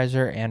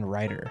supervisor and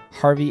writer,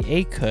 Harvey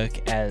A.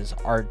 Cook as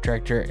art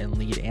director and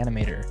lead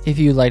animator. If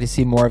you'd like to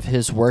see more of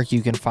his work,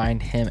 you can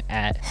find him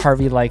at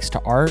Harvey Likes to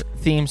Art.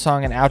 Theme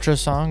song and outro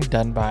song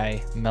done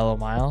by Mellow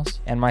Miles,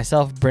 and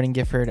myself, Brennan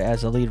Gifford,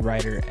 as a lead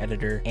writer,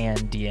 editor, and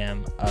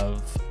DM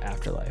of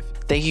Afterlife.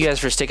 Thank you guys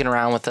for sticking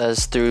around with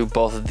us through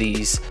both of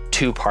these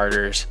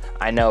two-parters.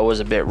 I know it was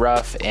a bit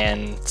rough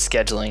and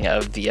scheduling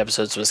of the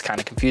episodes was kind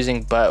of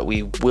confusing, but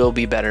we will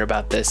be better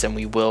about this, and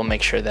we will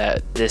make sure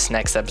that this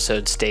next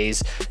episode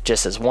stays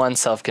just as one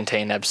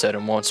self-contained episode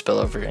and won't spill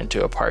over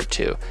into a part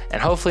 2.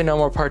 And hopefully no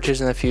more part 2s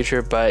in the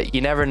future, but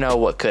you never know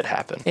what could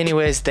happen.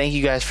 Anyways, thank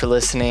you guys for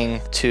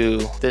listening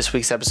to this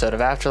week's episode of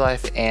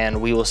Afterlife,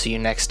 and we will see you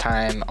next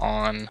time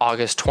on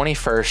August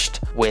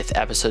 21st with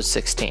episode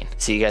 16.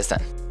 See you guys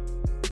then.